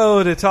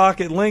Crow to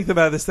talk at length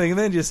about this thing and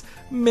then just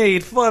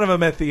made fun of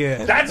him at the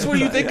end. That's what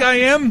you think I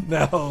am?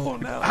 No.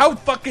 How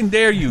fucking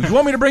dare you? You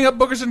want me to bring up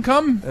boogers and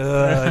cum?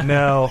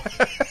 No.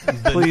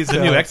 Please the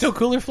new Ecto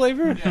Cooler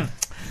flavor?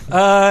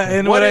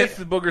 And what if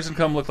the boogers and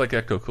cum looked like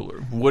Ecto Cooler?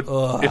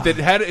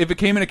 If it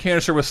came in a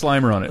canister with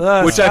Slimer on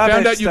it, which I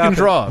found out you can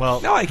draw.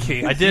 Well, no, I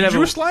can't. I did have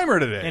drew Slimer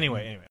today.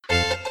 Anyway.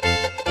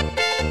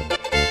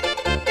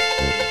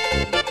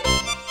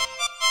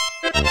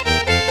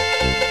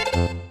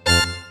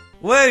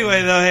 Well,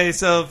 anyway, though, hey,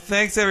 so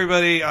thanks,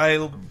 everybody. I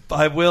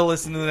will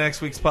listen to the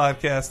next week's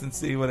podcast and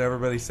see what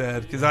everybody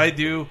said, because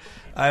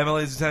I'm a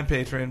Laser Time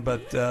patron,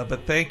 but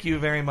thank you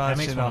very much.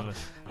 That makes fun of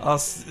us.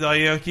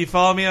 I'll keep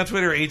following me on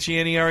Twitter,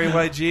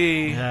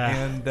 HENEREYG.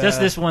 And just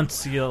this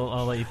once,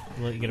 I'll let you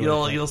get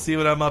away. You'll see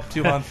what I'm up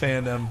to on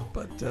fandom.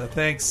 But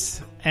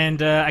thanks.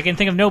 And I can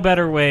think of no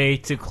better way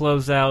to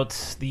close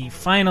out the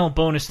final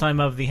bonus time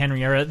of the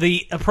Henry era.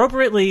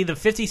 Appropriately the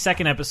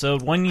 52nd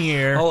episode, 1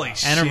 year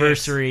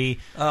anniversary.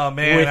 Shit. Oh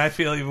man, I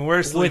feel even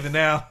worse leaving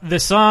now. The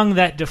song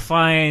that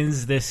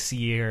defines this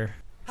year.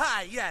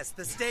 Hi, yes,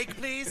 the steak,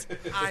 please.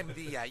 I'm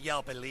the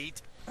Yelp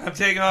elite. I'm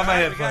taking off my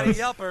headphones. We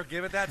got a Yelper.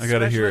 Give it that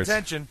special hear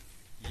attention.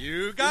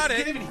 You got it.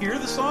 You can't even hear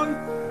the song?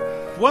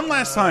 One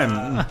last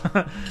time.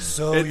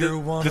 So you're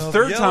one the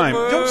third time.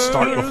 Don't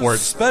start before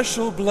it's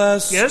special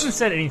blessed. He hasn't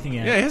said anything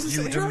yet. Yeah, he hasn't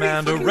you said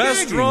demand a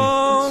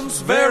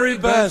restaurant's very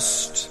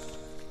best.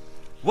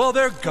 Well,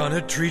 they're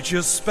gonna treat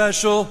you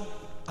special.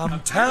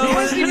 I'm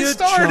telling you,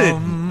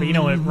 chum. But you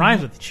know what? It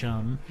rhymes with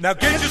chum. Now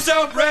get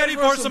yourself ready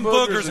for some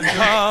boogers and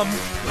cum.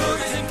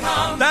 Boogers and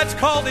cum. That's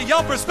called the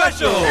Yelper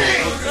Special.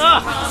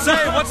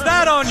 Say, what's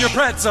that on your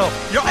pretzel?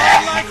 Your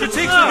online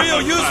critiques are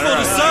real useful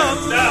to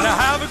some. Now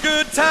have a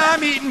good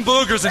time eating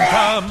boogers and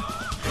cum.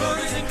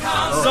 Boogers and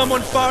cum.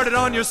 Someone farted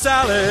on your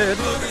salad.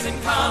 Boogers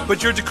and cum.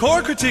 But your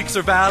decor critiques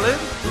are valid.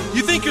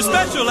 You think you're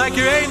special like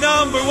you're a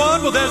number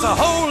one. Well, there's a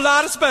whole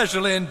lot of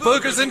special in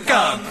boogers and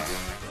cum.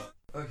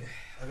 Okay.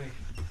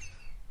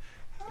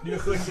 You're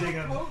clicking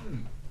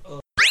on